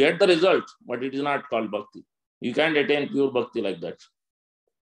 You get the result, but it is not called bhakti. You can't attain pure bhakti like that.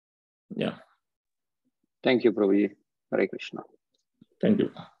 Yeah. Thank you, Prabhuji. Hare Krishna. Thank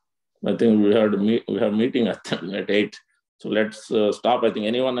you. I think we have meeting at 8. So let's stop. I think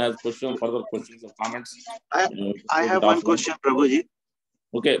anyone has questions, further questions or comments? I have one question, Prabhuji.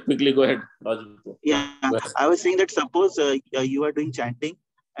 Okay, quickly go ahead, Raju. Yeah, Go ahead. I was saying that suppose you are doing chanting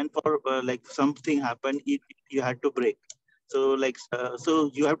and for like something happened, you had to break. So like,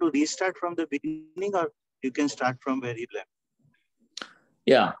 so you have to restart from the beginning, or you can start from where you left?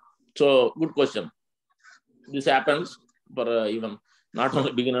 Yeah, so good question. This happens for even not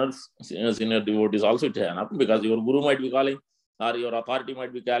only beginners, senior devotees also it can happen, because your guru might be calling or your authority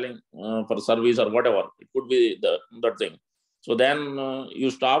might be calling for service or whatever. It could be that thing. So then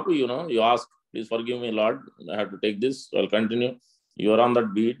you stop, you ask, please forgive me, Lord, I have to take this, I'll continue. You are on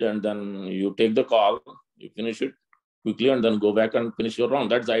that beat and then you take the call, you finish it quickly and then go back and finish your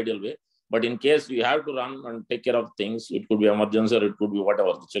round. That's the ideal way. But in case you have to run and take care of things, it could be emergency or it could be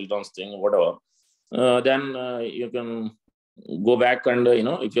whatever, the children's thing, whatever, then you can go back and,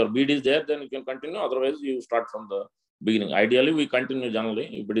 if your beat is there, then you can continue. Otherwise, you start from the beginning. Ideally, we continue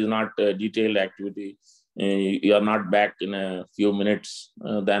generally. If it is not a detailed activity, you are not back in a few minutes,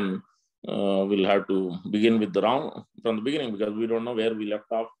 then we'll have to begin with the round from the beginning, because we don't know where we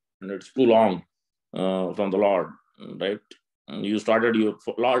left off and it's too long from the Lord, right? And you started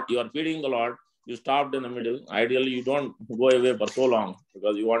Lord, you are feeding the Lord, you stopped in the middle. Ideally, you don't go away for so long,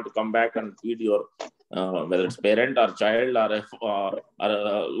 because you want to come back and feed your whether it's parent or child or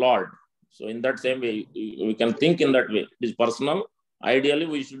a Lord. So in that same way, we can think in that way. It is personal. Ideally,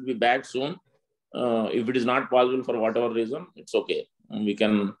 we should be back soon. If it is not possible for whatever reason, it's okay. And we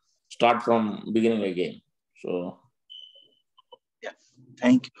can start from beginning again. So, yeah.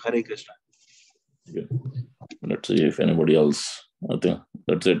 Thank you. Hare Krishna. Okay. Let's see if anybody else. I think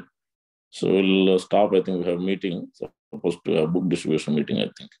that's it. So we'll stop. I think we have meeting. Supposed to have book distribution meeting, I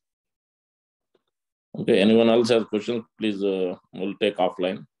think. Okay. Anyone else has questions? Please, we'll take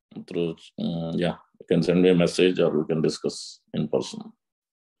offline through. Yeah, you can send me a message or we can discuss in person.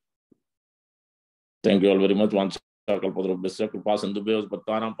 Thank you all very much. Once कृपा सिंधुभ्यो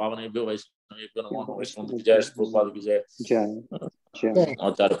भक्तानां पावनेभ्यो वैष्णवेभ्यो नमो वैष्णव की जय, प्रभुपाद की जय,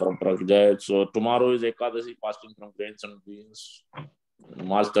 आचार्य परंपरा की जय. So tomorrow is Ekadashi, fasting from grains and beans.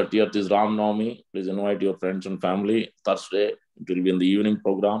 March 30th is Ram Navami. Please invite your friends and family. Thursday it will be in the evening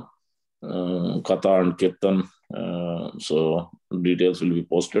program, Katha and Kirtan. So details will be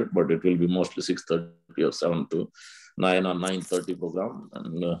posted, but it will be mostly 6:30 or 7 to 9 or 9:30 program.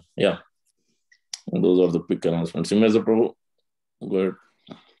 And yeah, those are the quick announcements. Simeza Prabhu, go ahead.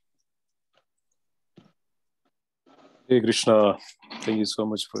 Hey Krishna, thank you so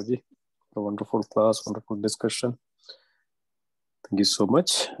much, Prabhuji. A wonderful class, wonderful discussion. Thank you so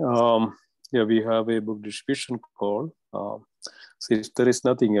much. Yeah, we have a book distribution call. So if there is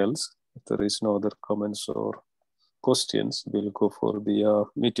nothing else, if there is no other comments or questions, we'll go for the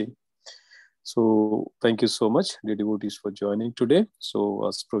meeting. So thank you so much, dear devotees, for joining today. So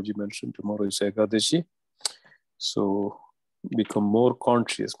as Prabhuji mentioned, tomorrow is Ekadashi. So become more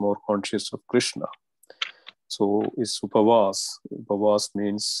conscious of Krishna. So it's upavas. Upavas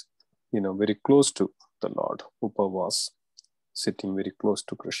means, very close to the Lord. Upavas, sitting very close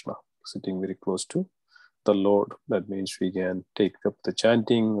to Krishna, sitting very close to the Lord. That means we can take up the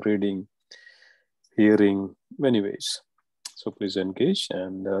chanting, reading, hearing, many ways. So please engage.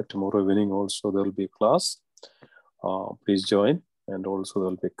 And tomorrow evening also there will be a class. Please join. And also there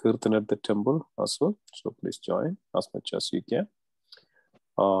will be kirtan at the temple as well. So please join as much as you can.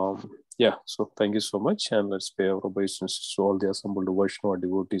 Yeah, so thank you so much. And let's pay our obeisances to all the assembled Vaishnava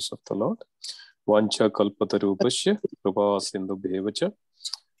devotees of the Lord. Vancha kalpatarupasya krapa sindhubhyevacha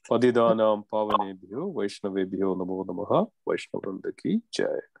Padidanam pavanebhyo Vaishnavebhyo namo namaha. Vaishnavanda ki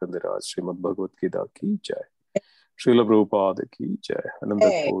jai. Kandiraj Srimad Bhagavad Gita ki jai. Srila Prabhupada ki jai. Ananda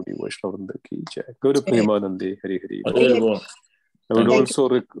Kodi Vaishnavanda ki jai. Guru Premanande Hari Hari. I would also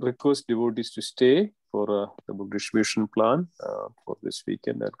request devotees to stay for the book distribution plan for this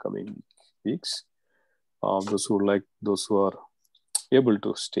weekend and coming weeks. Those who are able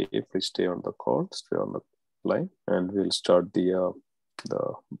to stay, please stay on the call, stay on the line, and we'll start the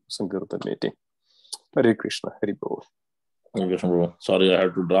Sankirtan meeting. Hare Krishna, Hari Bol. Sorry, I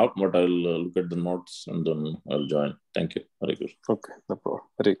had to drop, but I'll look at the notes and then I'll join. Thank you. Hare Krishna. Okay, no problem.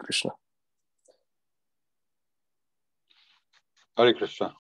 Hare Krishna. Hare Krishna.